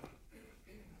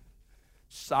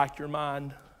 Psych your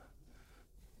mind.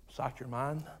 Psych your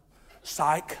mind.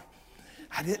 Psych.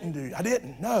 I didn't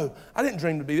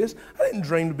dream to be this. I didn't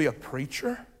dream to be a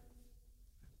preacher.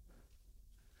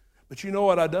 But you know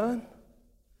what I done?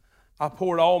 I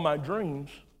poured all my dreams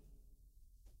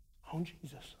on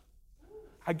Jesus.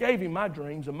 I gave him my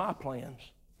dreams and my plans.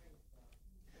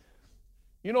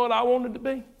 You know what I wanted to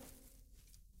be?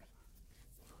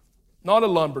 Not a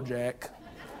lumberjack.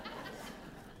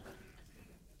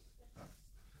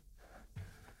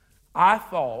 I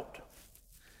thought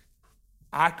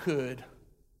I could.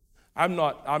 I am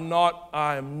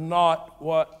not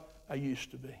what I used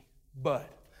to be. But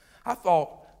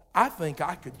I think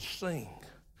I could sing.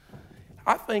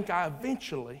 I think I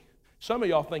eventually, some of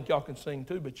y'all think y'all can sing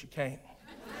too, but you can't.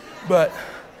 But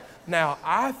now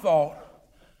I thought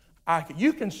I could.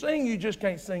 You can sing, you just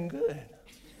can't sing good.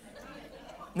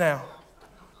 Now,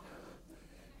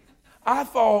 I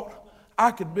thought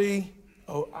I could be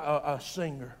a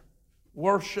singer.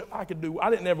 Worship, I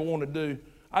never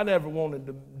wanted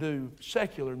to do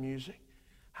secular music.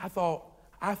 I thought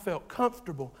I felt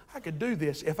comfortable. I could do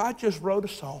this if I just wrote a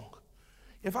song.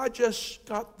 If I just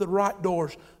got the right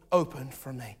doors opened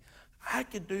for me, I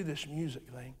could do this music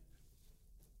thing.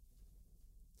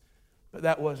 But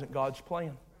that wasn't God's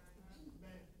plan.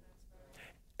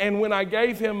 And when I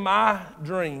gave him my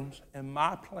dreams and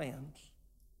my plans,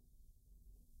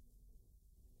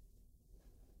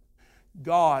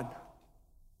 God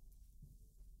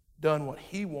done what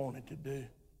he wanted to do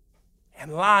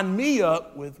and lined me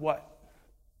up with what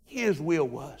his will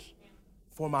was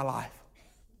for my life.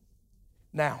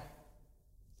 Now,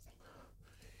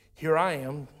 here I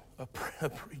am, a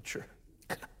preacher,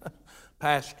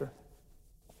 pastor,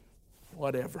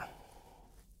 whatever.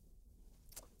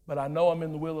 But I know I'm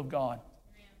in the will of God.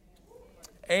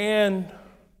 And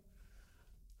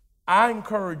I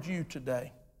encourage you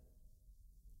today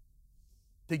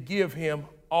to give Him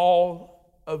all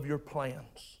of your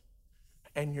plans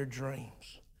and your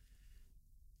dreams.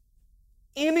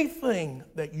 Anything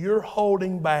that you're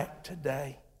holding back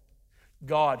today,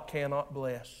 God cannot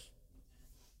bless.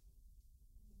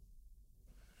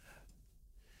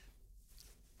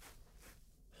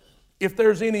 If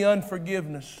there's any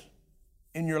unforgiveness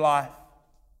in your life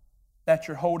that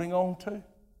you're holding on to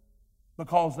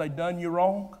because they done you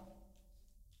wrong,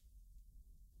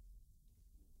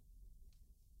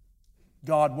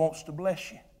 God wants to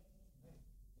bless you.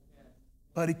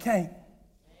 But He can't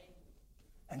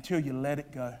until you let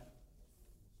it go.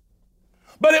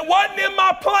 But it wasn't in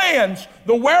my plans.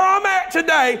 The where I'm at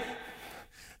today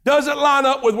doesn't line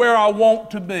up with where I want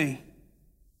to be.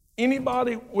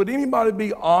 Would anybody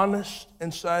be honest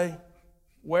and say,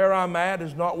 where I'm at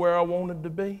is not where I wanted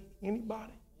to be?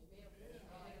 Anybody?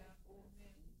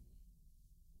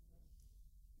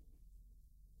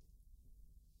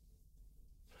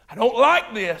 I don't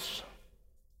like this.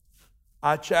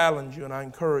 I challenge you and I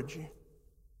encourage you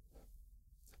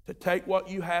to take what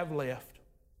you have left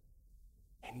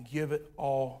and give it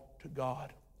all to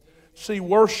God. See,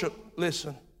 worship,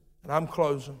 listen, and I'm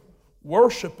closing.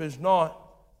 Worship is not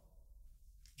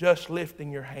just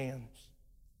lifting your hands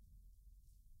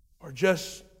or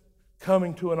just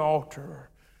coming to an altar or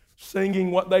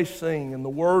singing what they sing and the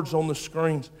words on the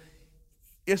screens.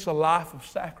 It's a life of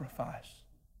sacrifice.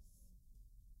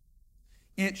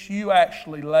 It's you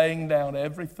actually laying down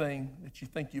everything that you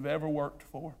think you've ever worked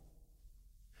for,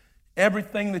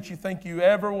 everything that you think you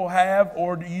ever will have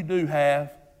or you do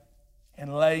have,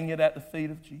 and laying it at the feet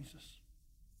of Jesus.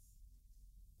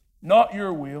 Not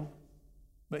your will,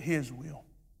 but His will.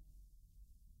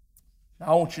 Now,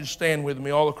 I want you to stand with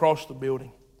me all across the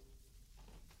building.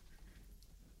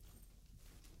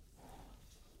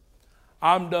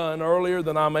 I'm done earlier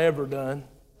than I'm ever done.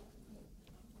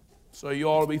 So you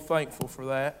ought to be thankful for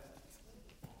that.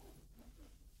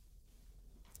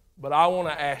 But I want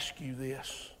to ask you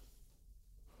this.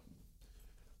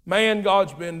 Man,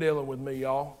 God's been dealing with me,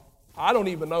 y'all. I don't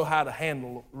even know how to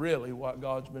handle really what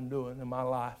God's been doing in my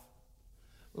life.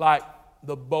 Like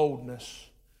the boldness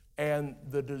and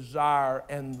the desire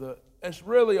and it's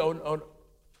really an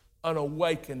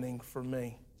awakening for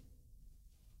me.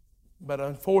 But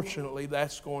unfortunately,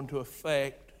 that's going to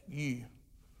affect you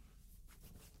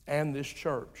and this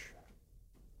church.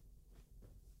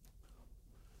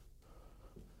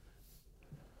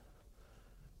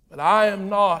 But I do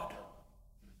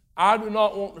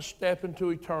not want to step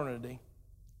into eternity,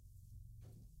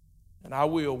 and I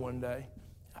will one day,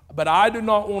 but I do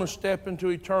not want to step into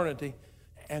eternity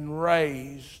and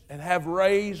have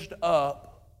raised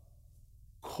up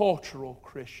cultural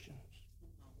Christians.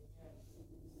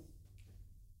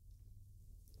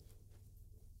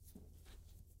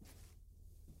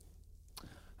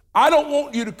 I don't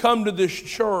want you to come to this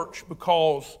church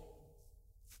because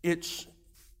it's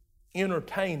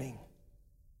entertaining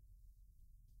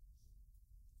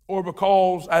or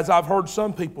because, as I've heard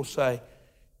some people say,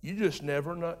 you just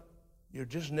never know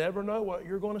what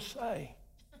you're going to say.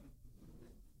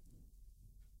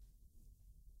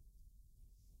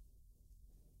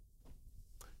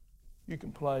 You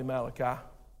can play Malachi.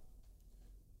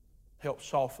 Help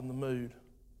soften the mood.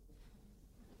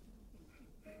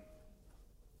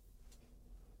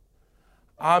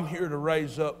 I'm here to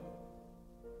raise up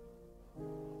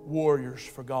warriors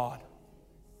for God.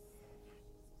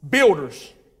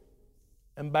 Builders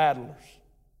and battlers.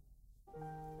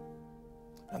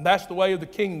 And that's the way of the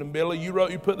kingdom, Billy. You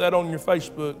put that on your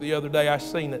Facebook the other day. I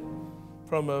seen it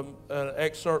from an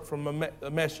excerpt from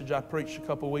a message I preached a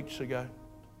couple weeks ago.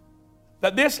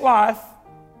 That this life,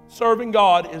 serving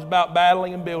God, is about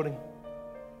battling and building.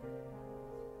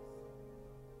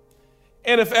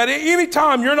 And if at any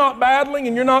time you're not battling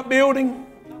and you're not building,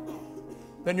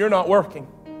 then you're not working.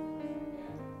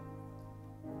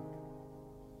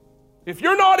 If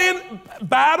you're not in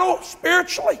battle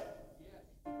spiritually,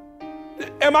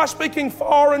 am I speaking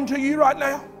foreign to you right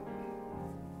now?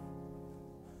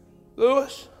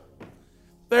 Lewis,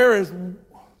 there is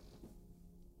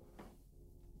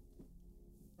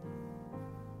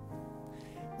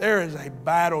a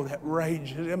battle that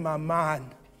rages in my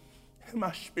mind, in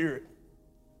my spirit.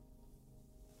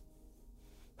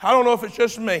 I don't know if it's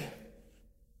just me,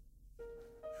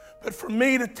 but for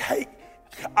me to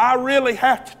I really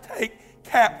have to take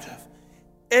captive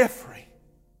every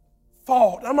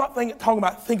thought. I'm not talking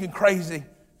about thinking crazy.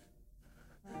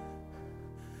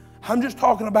 I'm just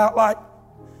talking about like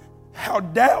how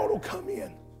doubt will come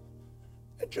in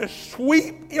and just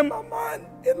sweep in my mind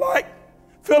and like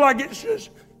feel like it's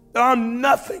just that I'm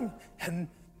nothing and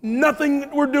nothing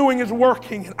that we're doing is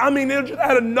working. And I mean, it's just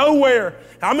out of nowhere.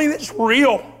 I mean, it's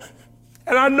real.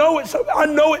 And I know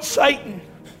it's Satan.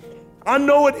 I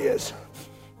know it is.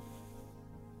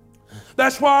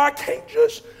 That's why I can't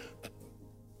just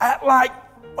act like,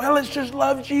 well, let's just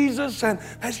love Jesus and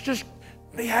let's just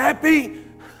be happy.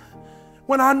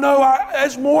 When I know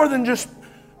it's more than just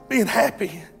being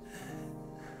happy.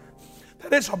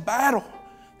 That it's a battle.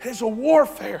 It's a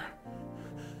warfare.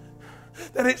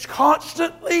 That it's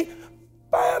constantly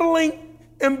battling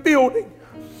and building.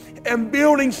 And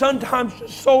building sometimes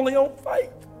just solely on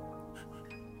faith.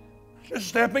 Just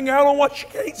stepping out on what you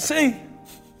can't see.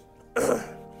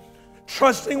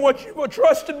 Trusting what you've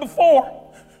trusted before.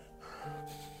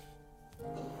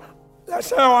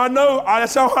 That's how I know.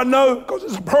 That's how I know, because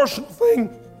it's a personal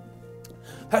thing.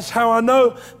 That's how I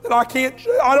know that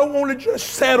I don't want to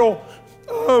just settle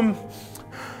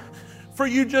for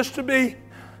you just to be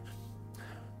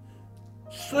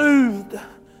soothed,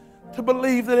 to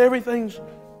believe that everything's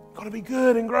going to be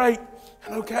good and great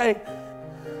and okay.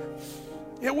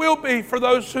 It will be for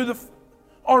those who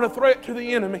aren't a threat to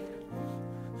the enemy.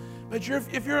 But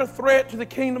if you're a threat to the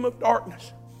kingdom of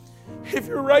darkness, if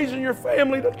you're raising your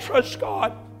family to trust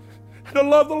God and to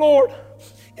love the Lord,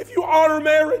 if you honor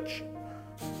marriage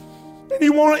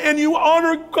and you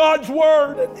honor God's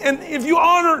word, and if you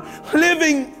honor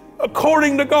living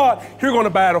according to God, you're going to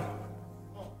battle.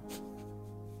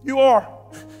 You are.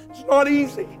 It's not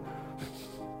easy.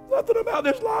 Nothing about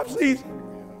this life's easy.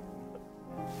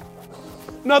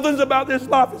 Nothing about this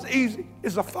life is easy.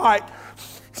 It's a fight.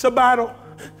 It's a battle.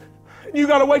 And you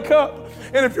got to wake up.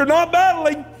 And if you're not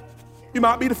battling, you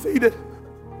might be defeated.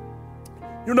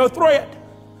 You're no threat.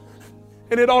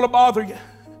 And it ought to bother you.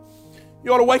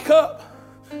 You ought to wake up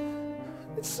and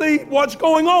see what's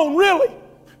going on, really.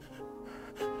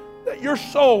 That your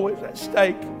soul is at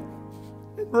stake.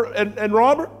 And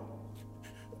Robert,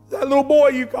 that little boy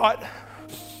you got,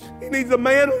 he needs a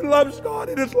man who loves God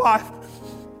in his life.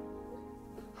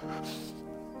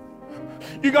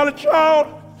 You got a child,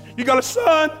 you got a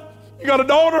son, you got a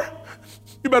daughter,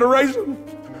 you better raise them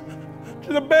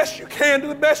to the best you can, to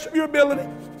the best of your ability.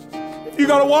 If you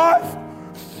got a wife,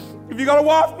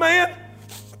 man,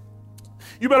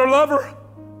 you better love her.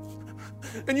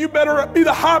 And you better be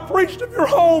the high priest of your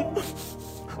home.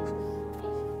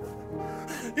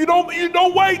 You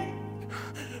don't wait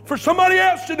for somebody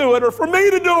else to do it, or for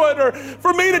me to do it, or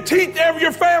for me to teach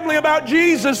your family about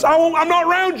Jesus. I'm not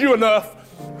around you enough.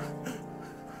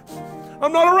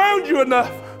 I'm not around you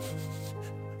enough.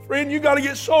 Friend, you got to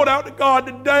get sold out to God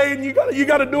today, and you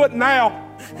got to do it now.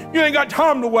 You ain't got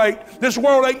time to wait. This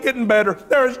world ain't getting better.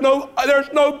 There's no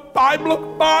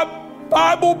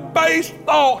Bible-based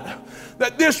thought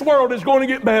that this world is going to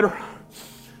get better.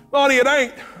 Lonnie, it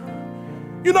ain't.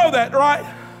 You know that, right?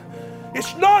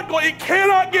 It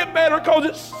cannot get better because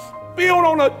it's built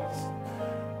on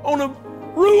a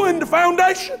ruined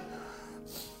foundation.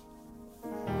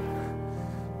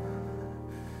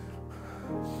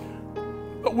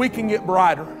 But we can get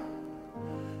brighter,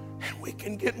 and we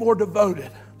can get more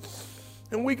devoted,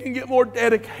 and we can get more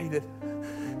dedicated,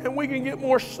 and we can get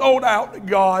more sold out to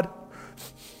God,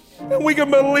 and we can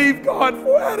believe God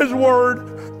at His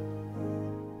Word.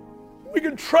 We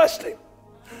can trust Him.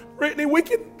 Brittany, we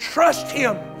can trust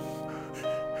Him.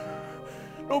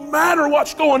 No matter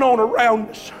what's going on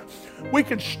around us, we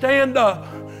can stand up.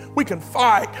 We can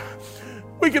fight.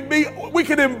 We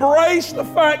can embrace the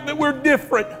fact that we're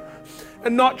different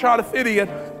and not try to fit in.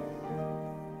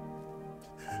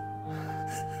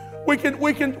 We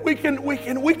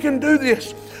can do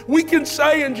this. We can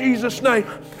say in Jesus' name,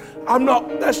 I'm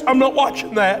not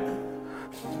watching that.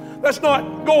 That's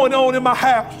not going on in my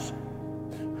house.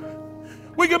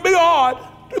 We can be odd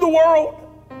to the world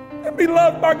and be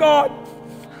loved by God.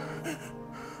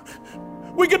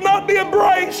 We can not be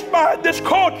embraced by this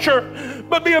culture,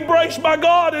 but be embraced by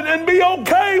God and be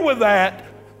okay with that.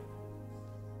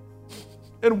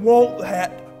 And want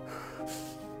that.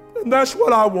 And that's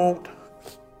what I want.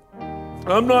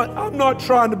 I'm not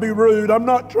trying to be rude. I'm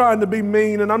not trying to be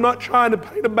mean, and I'm not trying to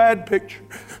paint a bad picture.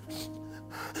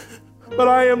 But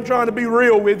I am trying to be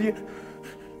real with you.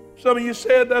 Some of you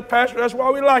said that, Pastor, that's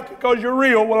why we like you, because you're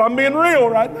real. Well, I'm being real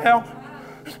right now.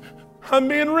 I'm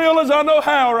being real as I know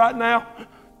how right now.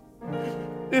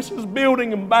 This is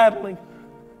building and battling.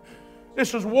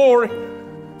 This is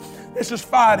warring. This is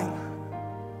fighting.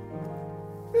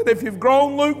 And if you've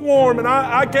grown lukewarm, and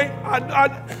I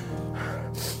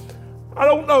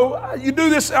don't know, I do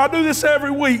this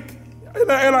every week.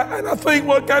 And I think,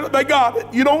 well, they got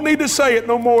it. You don't need to say it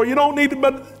no more. You don't need to,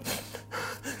 but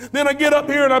then I get up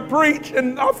here and I preach,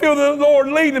 and I feel the Lord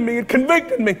leading me and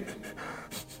convicting me.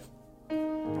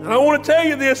 And I want to tell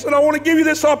you this, and I want to give you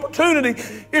this opportunity.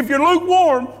 If you're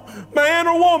lukewarm, man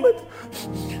or woman,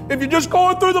 if you're just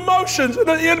going through the motions, and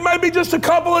it may be just a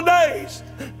couple of days,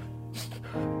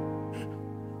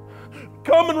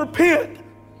 come and repent.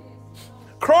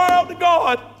 Cry out to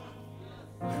God.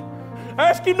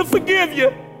 Ask Him to forgive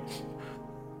you.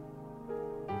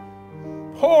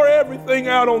 Pour everything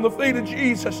out on the feet of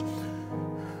Jesus.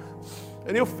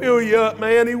 And He'll fill you up,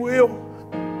 man. He will.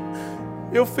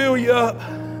 He'll fill you up.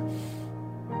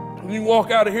 And you walk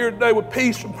out of here today with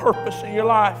peace and purpose in your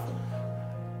life.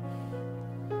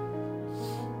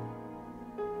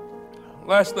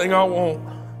 Last thing I want,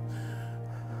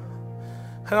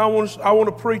 and I want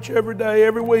to preach every day,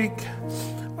 every week.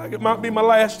 Like it might be my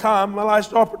last time, my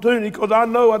last opportunity, because I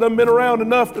know I've done been around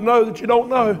enough to know that you don't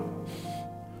know.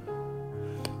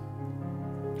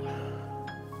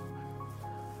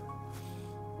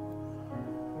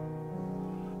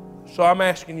 So I'm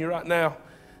asking you right now,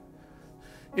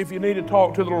 if you need to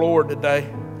talk to the Lord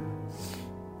today,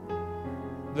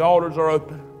 the altars are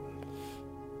open.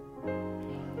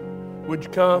 Would you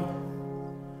come?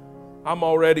 I'm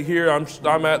already here. I'm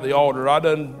at the altar. I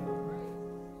done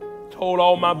told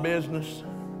all my business.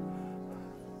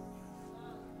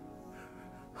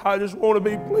 I just want to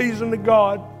be pleasing to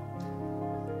God.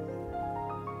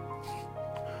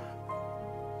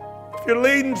 If you're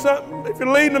leading something, if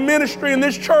you're leading a ministry in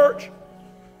this church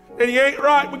and you ain't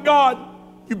right with God,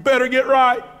 you better get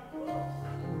right.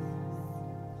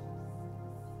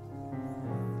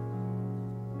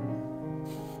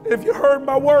 If you heard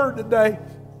my word today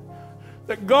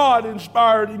that God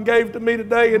inspired and gave to me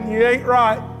today and you ain't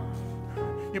right,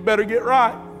 you better get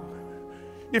right.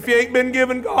 If you ain't been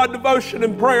giving God devotion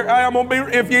and prayer,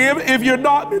 if you're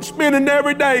not been spending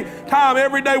time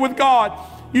every day with God,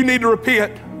 you need to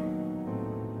repent.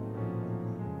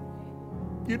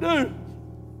 You do.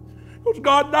 Because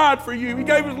God died for you. He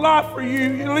gave His life for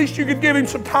you. At least you could give Him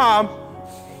some time.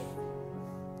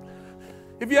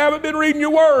 If you haven't been reading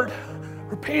your word,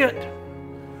 repent.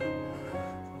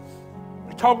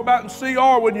 We talk about in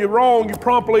CR, when you're wrong, you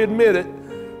promptly admit it.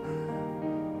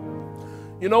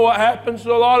 You know what happens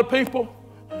to a lot of people?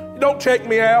 You don't check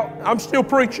me out. I'm still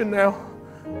preaching now.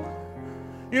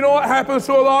 You know what happens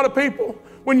to a lot of people?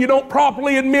 When you don't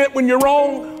properly admit when you're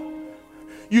wrong,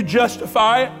 you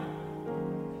justify it.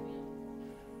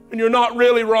 And you're not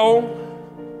really wrong.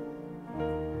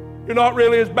 You're not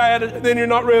really as bad as, then you're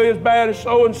not really as bad as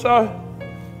so and so.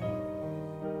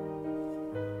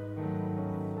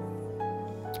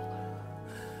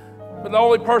 But the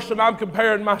only person I'm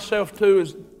comparing myself to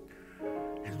is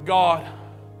God,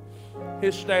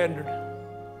 His standard.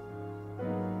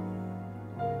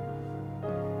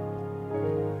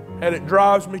 And it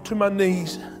drives me to my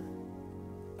knees.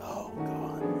 Oh,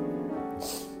 God.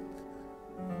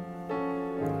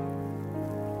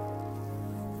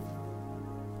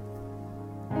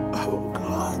 Oh,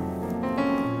 God.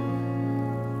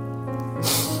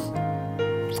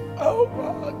 Oh,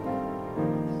 God.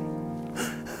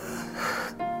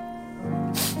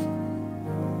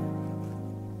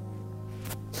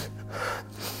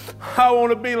 I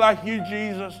want to be like you,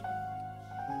 Jesus.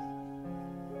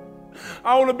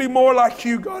 I want to be more like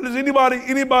you, God. Is anybody,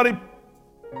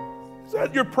 is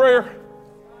that your prayer?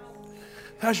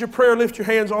 That's your prayer. Lift your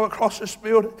hands all across this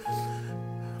building.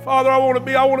 Father, I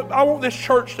want this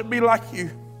church to be like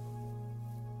you.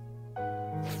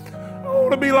 I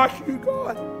want to be like you,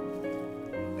 God.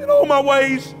 In all my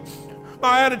ways,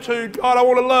 my attitude, God, I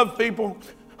want to love people.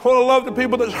 I want to love the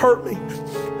people that's hurt me.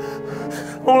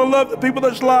 I want to love the people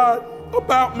that's lied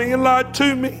about me and lied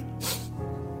to me.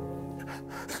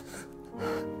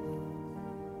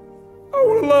 I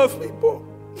want to love people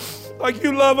like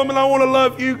you love them, and I want to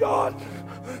love you, God,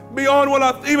 beyond what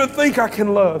I even think I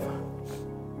can love.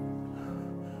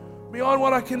 Beyond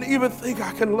what I can even think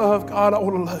I can love, God, I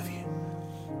want to love you.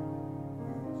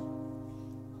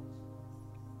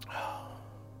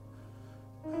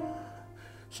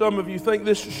 Some of you think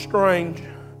this is strange,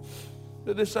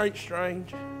 but this ain't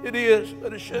strange. It is,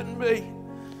 but it shouldn't be.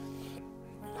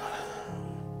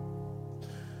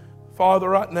 Father,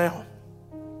 right now,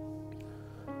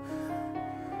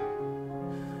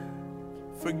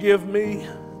 forgive me,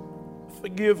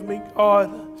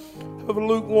 God, of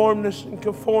lukewarmness and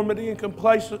conformity and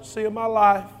complacency in my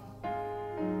life.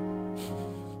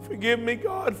 Forgive me,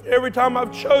 God, for every time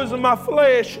I've chosen my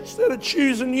flesh instead of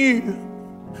choosing you.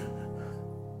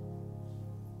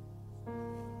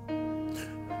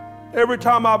 Every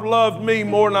time I've loved me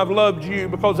more than I've loved you,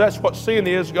 because that's what sin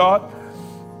is, God.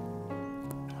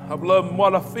 I've loved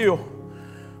what I feel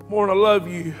more than I love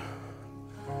you.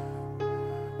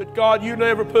 But God, you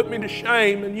never put me to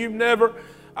shame, and you've never,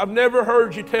 I've never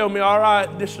heard you tell me, all right,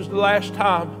 this is the last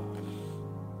time.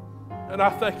 And I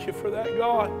thank you for that,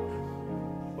 God.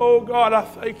 Oh, God, I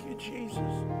thank you, Jesus.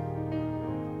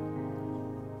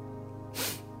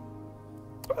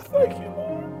 I thank you,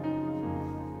 Lord.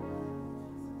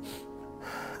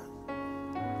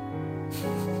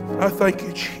 I thank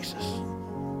you, Jesus.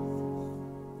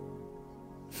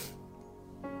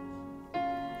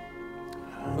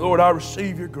 Lord, I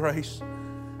receive your grace.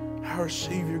 I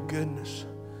receive your goodness.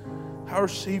 I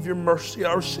receive your mercy.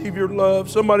 I receive your love.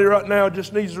 Somebody right now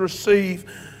just needs to receive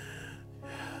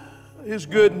his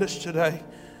goodness today.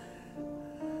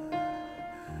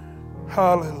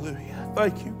 Hallelujah.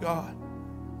 Thank you, God.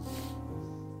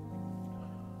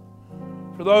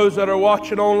 For those that are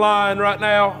watching online right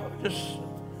now, just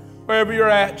wherever you're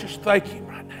at, just thank him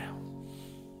right now.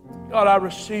 God, I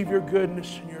receive your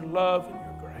goodness and your love and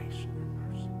your grace and your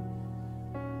mercy.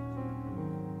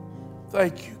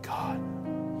 Thank you, God.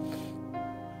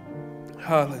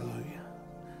 Hallelujah.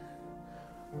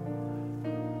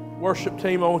 Worship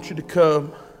team, I want you to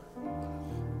come.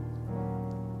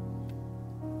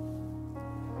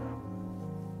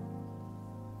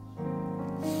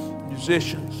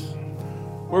 Musicians,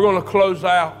 we're going to close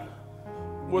out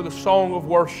with a song of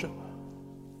worship.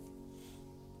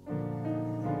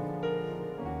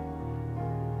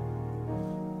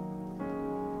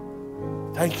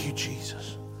 Thank you,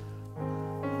 Jesus.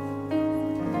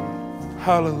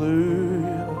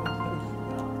 Hallelujah.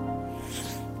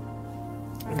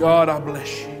 God, I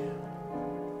bless you.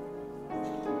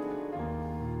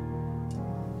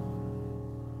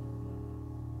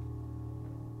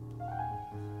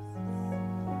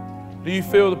 Do you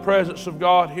feel the presence of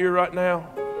God here right now?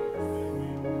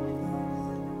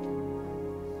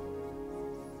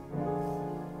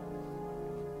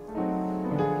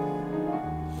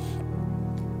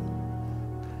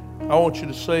 I want you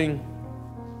to sing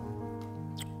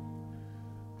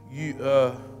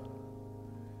the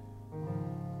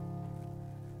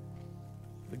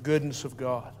goodness of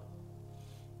God.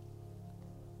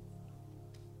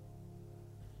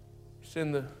 It's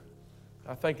in the,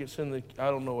 I think it's in the, I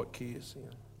don't know what key it's in.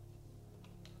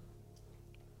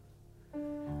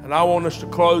 And I want us to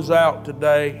close out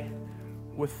today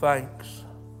with thanks.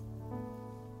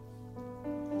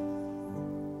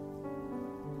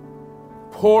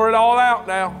 Pour it all out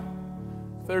now.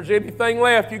 If there's anything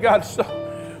left, we got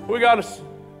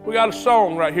a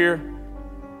song right here.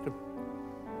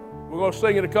 We're going to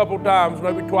sing it a couple times,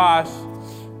 maybe twice.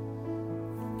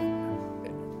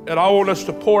 And I want us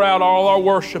to pour out all our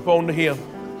worship onto him.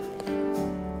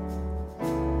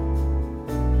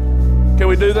 Can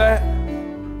we do that?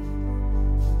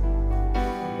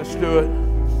 Let's do it.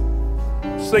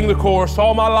 Sing the chorus.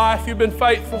 All my life you've been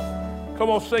faithful. Come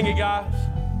on, sing it, guys.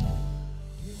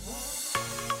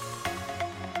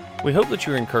 We hope that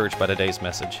you were encouraged by today's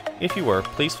message. If you were,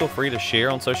 please feel free to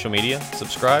share on social media,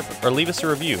 subscribe, or leave us a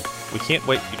review. We can't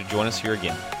wait for you to join us here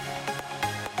again.